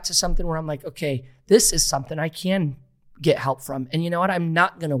then we got to something where I'm like, okay, this is something I can get help from. And you know what? I'm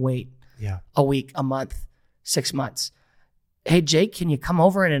not going to wait a week, a month, 6 months. Hey, Jake, can you come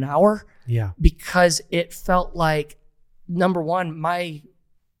over in an hour? Yeah. Because it felt like, number one, my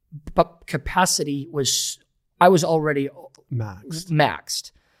capacity I was already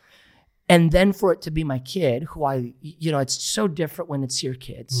maxed. And then for it to be my kid, who it's so different when it's your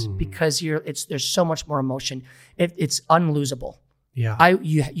kids because there's so much more emotion. It's unlosable. Yeah. I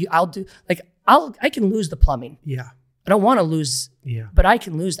can lose the plumbing. Yeah. I don't want to lose. Yeah. But I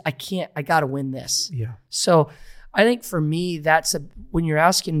can lose. I can't. I got to win this. Yeah. So I think for me, when you're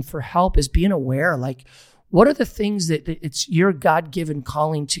asking for help is being aware, like, what are the things that it's your God-given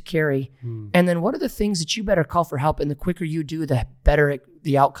calling to carry? And then what are the things that you better call for help? And the quicker you do, the better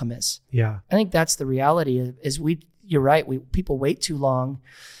the outcome is. Yeah. I think that's the reality you're right. People wait too long.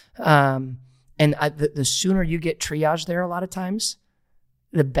 And the sooner you get triaged there a lot of times,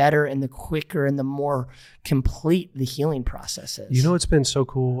 the better and the quicker and the more complete the healing process is. You know what's been so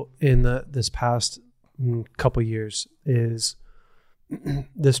cool in this past couple years is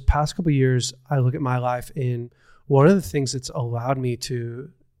this past couple years, I look at my life, and one of the things that's allowed me to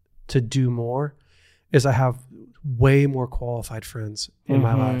do more is I have way more qualified friends in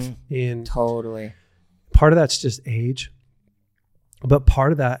my life. And totally. Part of that's just age, but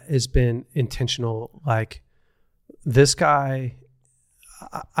part of that has been intentional. Like, this guy,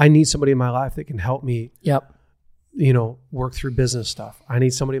 I need somebody in my life that can help me, work through business stuff. I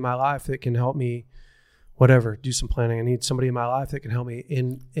need somebody in my life that can help me do some planning. I need somebody in my life that can help me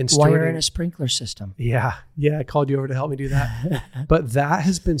in wire in a sprinkler system. Yeah. I called you over to help me do that. But that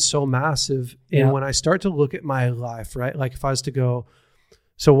has been so massive. And when I start to look at my life, right? Like, if I was to go,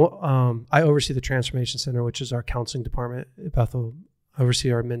 I oversee the Transformation Center, which is our counseling department at Bethel. I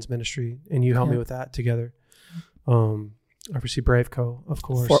oversee our men's ministry, and you help me with that together. I oversee Brave Co, of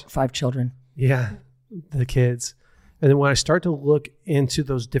course. 5 children. Yeah. The kids. And then when I start to look into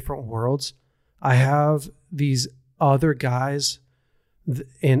those different worlds, I have these other guys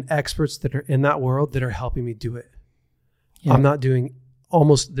and experts that are in that world that are helping me do it. Yeah. I'm not doing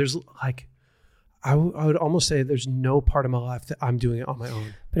there's like, I would almost say there's no part of my life that I'm doing it on my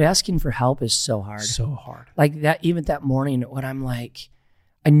own. But asking for help is so hard. So hard. Like that, even that morning when I'm like,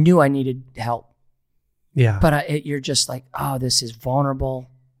 I knew I needed help. Yeah. But you're just like, oh, this is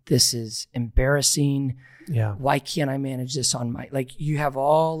vulnerable. This is embarrassing. Yeah. Why can't I manage this on you have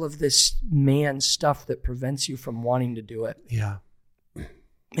all of this man stuff that prevents you from wanting to do it. Yeah.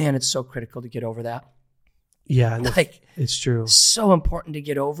 Man, it's so critical to get over that. Yeah. And it's true. So important to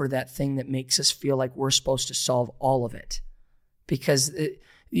get over that thing that makes us feel like we're supposed to solve all of it. Because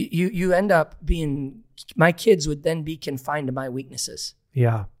you end up my kids would then be confined to my weaknesses.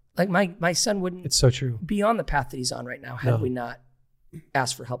 Yeah. Like my son wouldn't. It's so true. Be on the path that he's on right now had we not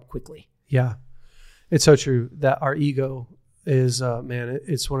asked for help quickly. Yeah. It's so true that our ego is,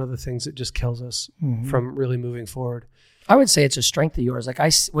 it's one of the things that just kills us from really moving forward. I would say it's a strength of yours. Like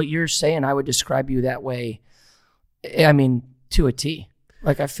what you're saying, I would describe you that way. I mean, to a T.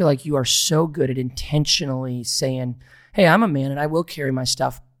 Like, I feel like you are so good at intentionally saying, hey, I'm a man and I will carry my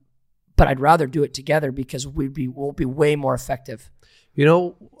stuff, but I'd rather do it together because we'll be way more effective.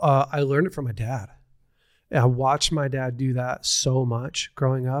 I learned it from my dad. I watched my dad do that so much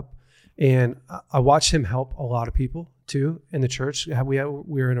growing up. And I watched him help a lot of people too in the church. We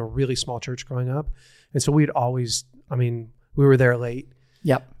were in a really small church growing up. And so we were there late.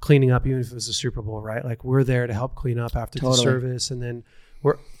 Yep. Cleaning up, even if it was the Super Bowl, right? Like, we're there to help clean up after the service. And then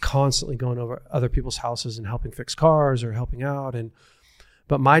we're constantly going over other people's houses and helping fix cars or helping out.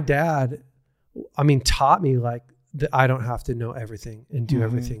 But my dad, taught me like that I don't have to know everything and do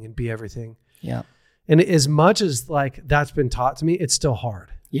everything and be everything. Yeah. And as much as like that's been taught to me, it's still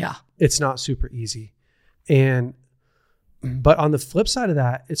hard. Yeah. It's not super easy. But on the flip side of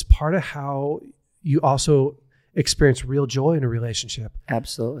that, it's part of how you also experience real joy in a relationship.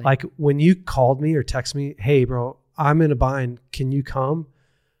 Absolutely. Like, when you called me or text me, hey bro, I'm in a bind. Can you come?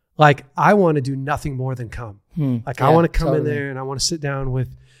 Like, I want to do nothing more than come. I want to come in there and I want to sit down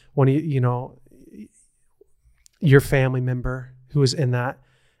with one of your family member who is in that.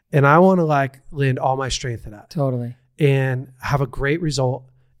 And I want to lend all my strength to that. Totally. And have a great result.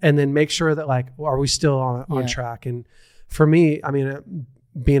 And then make sure that are we still on track? And for me,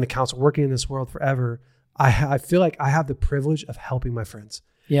 being a counselor, working in this world forever, I feel like I have the privilege of helping my friends.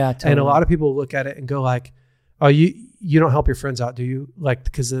 Yeah, totally. And a lot of people look at it and go like, Oh, you don't help your friends out, do you? Like,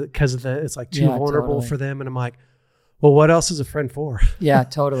 because of the, it's like too vulnerable totally. for them. And I'm like, well, what else is a friend for? Yeah,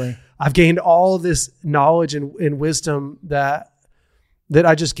 totally. I've gained all of this knowledge and wisdom that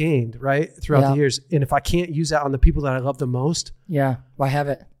I just gained, right, throughout the years. And if I can't use that on the people that I love the most, why have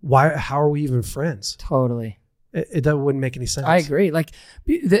it? How are we even friends? Totally. That wouldn't make any sense. I agree. Like,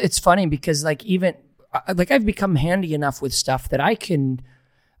 it's funny because like even like I've become handy enough with stuff that I can.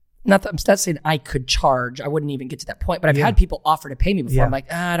 I'm not saying I could charge. I wouldn't even get to that point. But I've had people offer to pay me before. I'm like,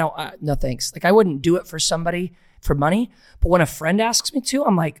 no thanks. Like I wouldn't do it for somebody for money. But when a friend asks me to,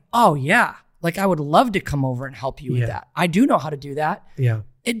 I'm like, oh yeah. Like I would love to come over and help you with that. I do know how to do that. Yeah.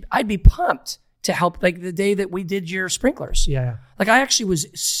 I'd be pumped to help. Like the day that we did your sprinklers. Yeah. Like I actually was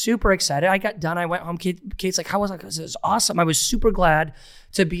super excited. I got done. I went home. Kate's like, how was it? It was awesome. I was super glad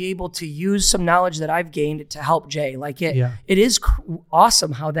to be able to use some knowledge that I've gained to help Jay. Like it is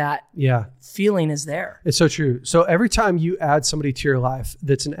awesome how that feeling is there. It's so true. So every time you add somebody to your life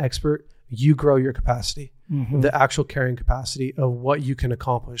that's an expert, you grow your capacity, the actual carrying capacity of what you can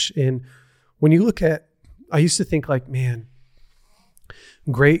accomplish. And when you look at, I used to think like, man,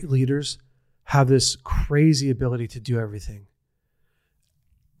 great leaders have this crazy ability to do everything.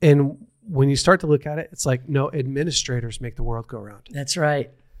 And when you start to look at it, it's like, no, administrators make the world go round. That's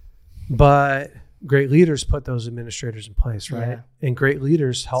right. But great leaders put those administrators in place, right? Yeah. And great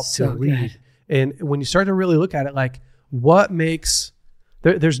leaders help to lead. And when you start to really look at it, like what makes,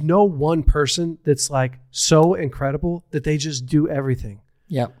 there's no one person that's like so incredible that they just do everything.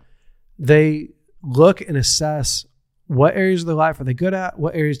 Yeah. They look and assess what areas of their life are they good at?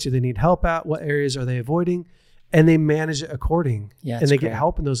 What areas do they need help at? What areas are they avoiding? And they manage it according. Yeah, and they get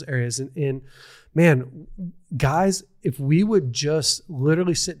help in those areas. And man, guys, if we would just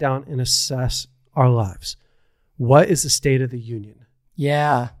literally sit down and assess our lives, what is the state of the union?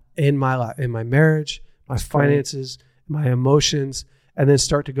 Yeah. In my life, in my marriage, my finances, my emotions, and then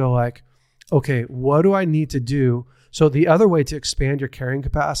start to go like, okay, what do I need to do? So the other way to expand your carrying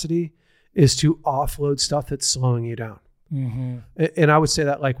capacity is to offload stuff that's slowing you down. Mm-hmm. And I would say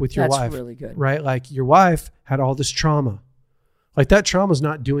that like with your wife, that's really good, right? Like your wife had all this trauma. Like that trauma is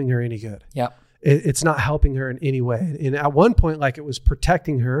not doing her any good. Yeah. It's not helping her in any way. And at one point, like it was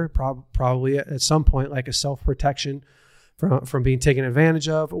protecting her, probably at some point, like a self-protection from being taken advantage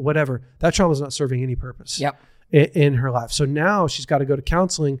of, or whatever. That trauma is not serving any purpose in her life. So now she's got to go to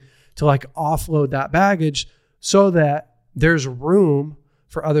counseling to like offload that baggage so that there's room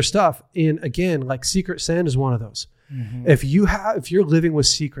for other stuff. And again, like secret sin is one of those. Mm-hmm. If you're living with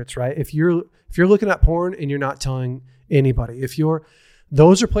secrets, right? If you're looking at porn and you're not telling anybody,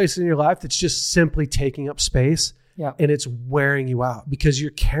 those are places in your life that's just simply taking up space and it's wearing you out because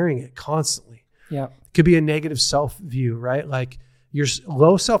you're carrying it constantly. Yeah. It could be a negative self-view, right? Like your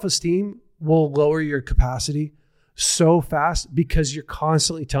low self-esteem will lower your capacity so fast because you're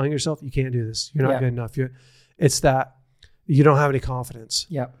constantly telling yourself you can't do this. You're not good enough. It's that you don't have any confidence.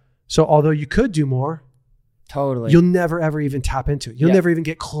 Yeah. So although you could do more, totally, you'll never ever even tap into it. You'll never even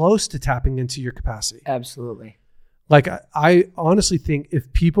get close to tapping into your capacity. Absolutely. Like I honestly think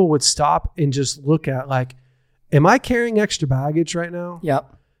if people would stop and just look at like, am I carrying extra baggage right now?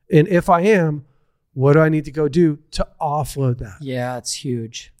 Yep. And if I am, what do I need to go do to offload that? Yeah, it's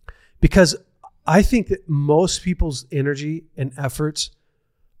huge. Because I think that most people's energy and efforts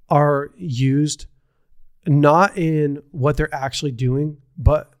are used not in what they're actually doing,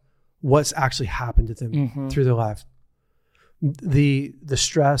 but what's actually happened to them through their life. The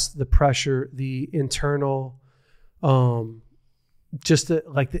stress, the pressure, the internal, just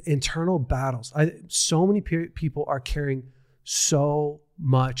the internal battles. So many people are carrying so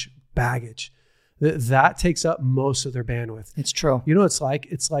much baggage that takes up most of their bandwidth. It's true. You know, it's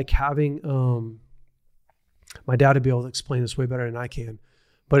like having, my dad would be able to explain this way better than I can,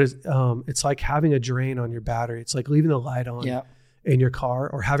 but it's like having a drain on your battery. It's like leaving the light on in your car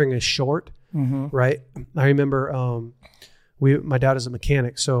or having a short, right? I remember, my dad is a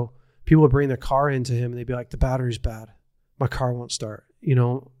mechanic. So people would bring their car into him and they'd be like, the battery's bad. My car won't start,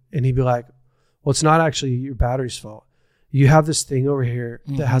 and he'd be like, well, it's not actually your battery's fault. You have this thing over here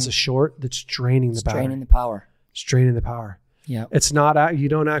that has a short that's draining the battery. Draining the power. It's draining the power. Yeah. It's not, you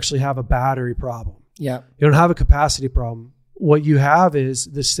don't actually have a battery problem. Yeah. You don't have a capacity problem. What you have is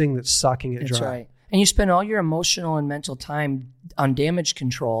this thing that's sucking it dry. That's right. And you spend all your emotional and mental time on damage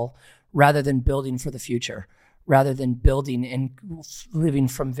control rather than building for the future, rather than building and living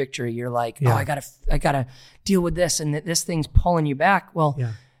from victory. You're like, oh, I gotta deal with this, and this thing's pulling you back. Well,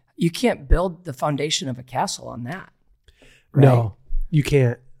 you can't build the foundation of a castle on that. Right? No, you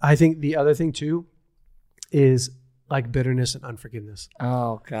can't. I think the other thing too is like bitterness and unforgiveness.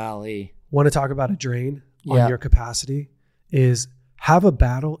 Oh, golly. Want to talk about a drain? on your capacity is have a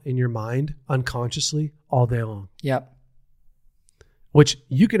battle in your mind unconsciously all day long. Yep. Which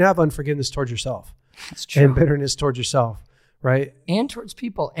you can have unforgiveness towards yourself. That's true. And bitterness towards yourself, right? And towards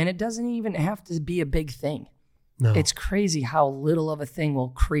people. And it doesn't even have to be a big thing. No. It's crazy how little of a thing will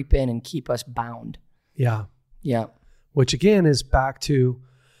creep in and keep us bound. Yeah. Yeah. Which again is back to,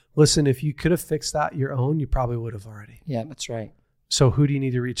 listen, if you could have fixed that your own, you probably would have already. Yeah, that's right. So who do you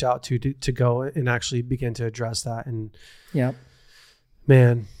need to reach out to go and actually begin to address that? And yeah,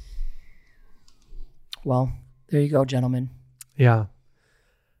 man. Well, there you go, gentlemen. Yeah.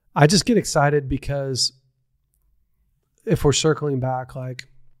 I just get excited because if we're circling back, like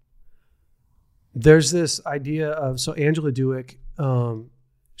there's this idea of, so Angela Duick,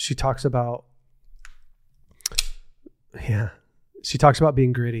 she talks about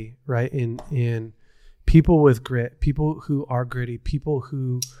being gritty, right? In people with grit, people who are gritty, people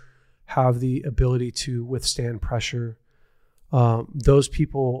who have the ability to withstand pressure. Those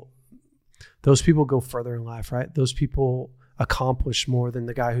people go further in life, right? Those people accomplish more than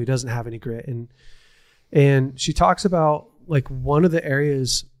the guy who doesn't have any grit. And she talks about like one of the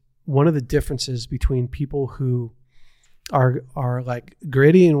differences between people who are like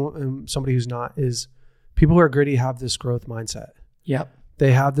gritty and somebody who's not is people who are gritty have this growth mindset. Yep.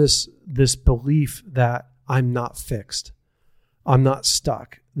 They have this belief that I'm not fixed. I'm not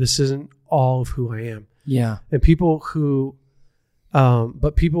stuck. This isn't all of who I am. Yeah. And people who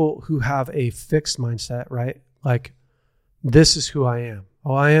have a fixed mindset, right? Like, this is who I am.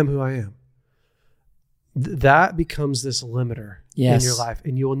 Oh, I am who I am. That becomes this limiter in your life,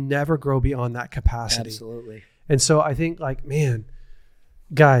 and you will never grow beyond that capacity. Absolutely. And so I think, like, man,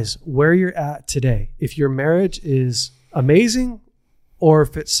 guys, where you're at today, if your marriage is amazing or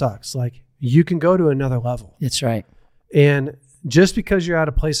if it sucks, like, you can go to another level. That's right. And just because you're at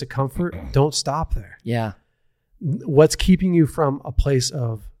a place of comfort, don't stop there. Yeah. What's keeping you from a place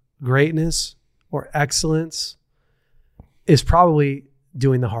of greatness or excellence is probably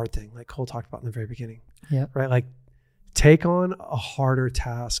doing the hard thing, like Cole talked about in the very beginning. Yeah. Right. Like, take on a harder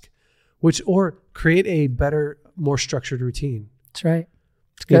task, or create a better, more structured routine. That's right.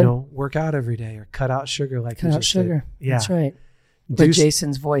 It's good. Work out every day or cut out sugar. Cut out sugar. Yeah. That's right. With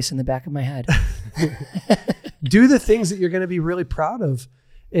Jason's voice in the back of my head. Do the things that you're going to be really proud of.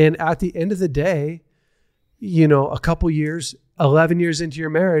 And at the end of the day, a couple years, 11 years into your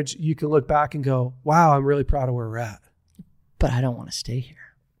marriage, you can look back and go, wow, I'm really proud of where we're at. But I don't want to stay here.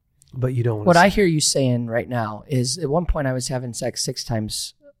 But you don't want What I hear you saying right now is at one point I was having sex 6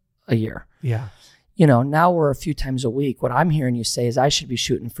 times a year. Yeah. Now we're a few times a week. What I'm hearing you say is I should be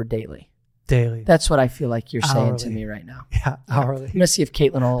shooting for daily. That's what I feel like you're saying hourly. To me right now. Yeah, hourly. I'm going to see if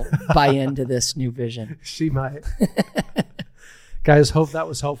Caitlin will buy into this new vision. She might. Guys, hope that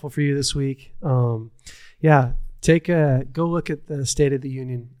was helpful for you this week. Go look at the state of the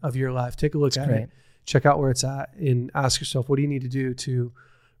union of your life. Take a look at it. Check out where it's at and ask yourself, what do you need to do to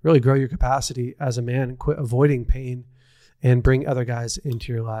really grow your capacity as a man and quit avoiding pain and bring other guys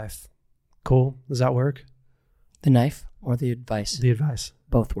into your life? Cool. Does that work? The knife or the advice? The advice.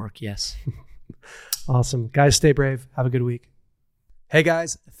 Both work, yes. Awesome. Guys, stay brave. Have a good week. Hey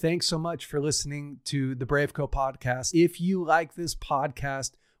guys, thanks so much for listening to the Brave Co podcast. If you like this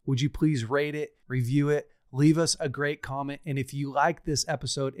podcast, would you please rate it, review it, leave us a great comment. And if you like this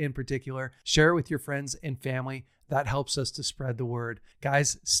episode in particular, share it with your friends and family. That helps us to spread the word.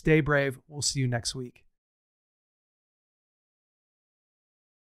 Guys, stay brave. We'll see you next week.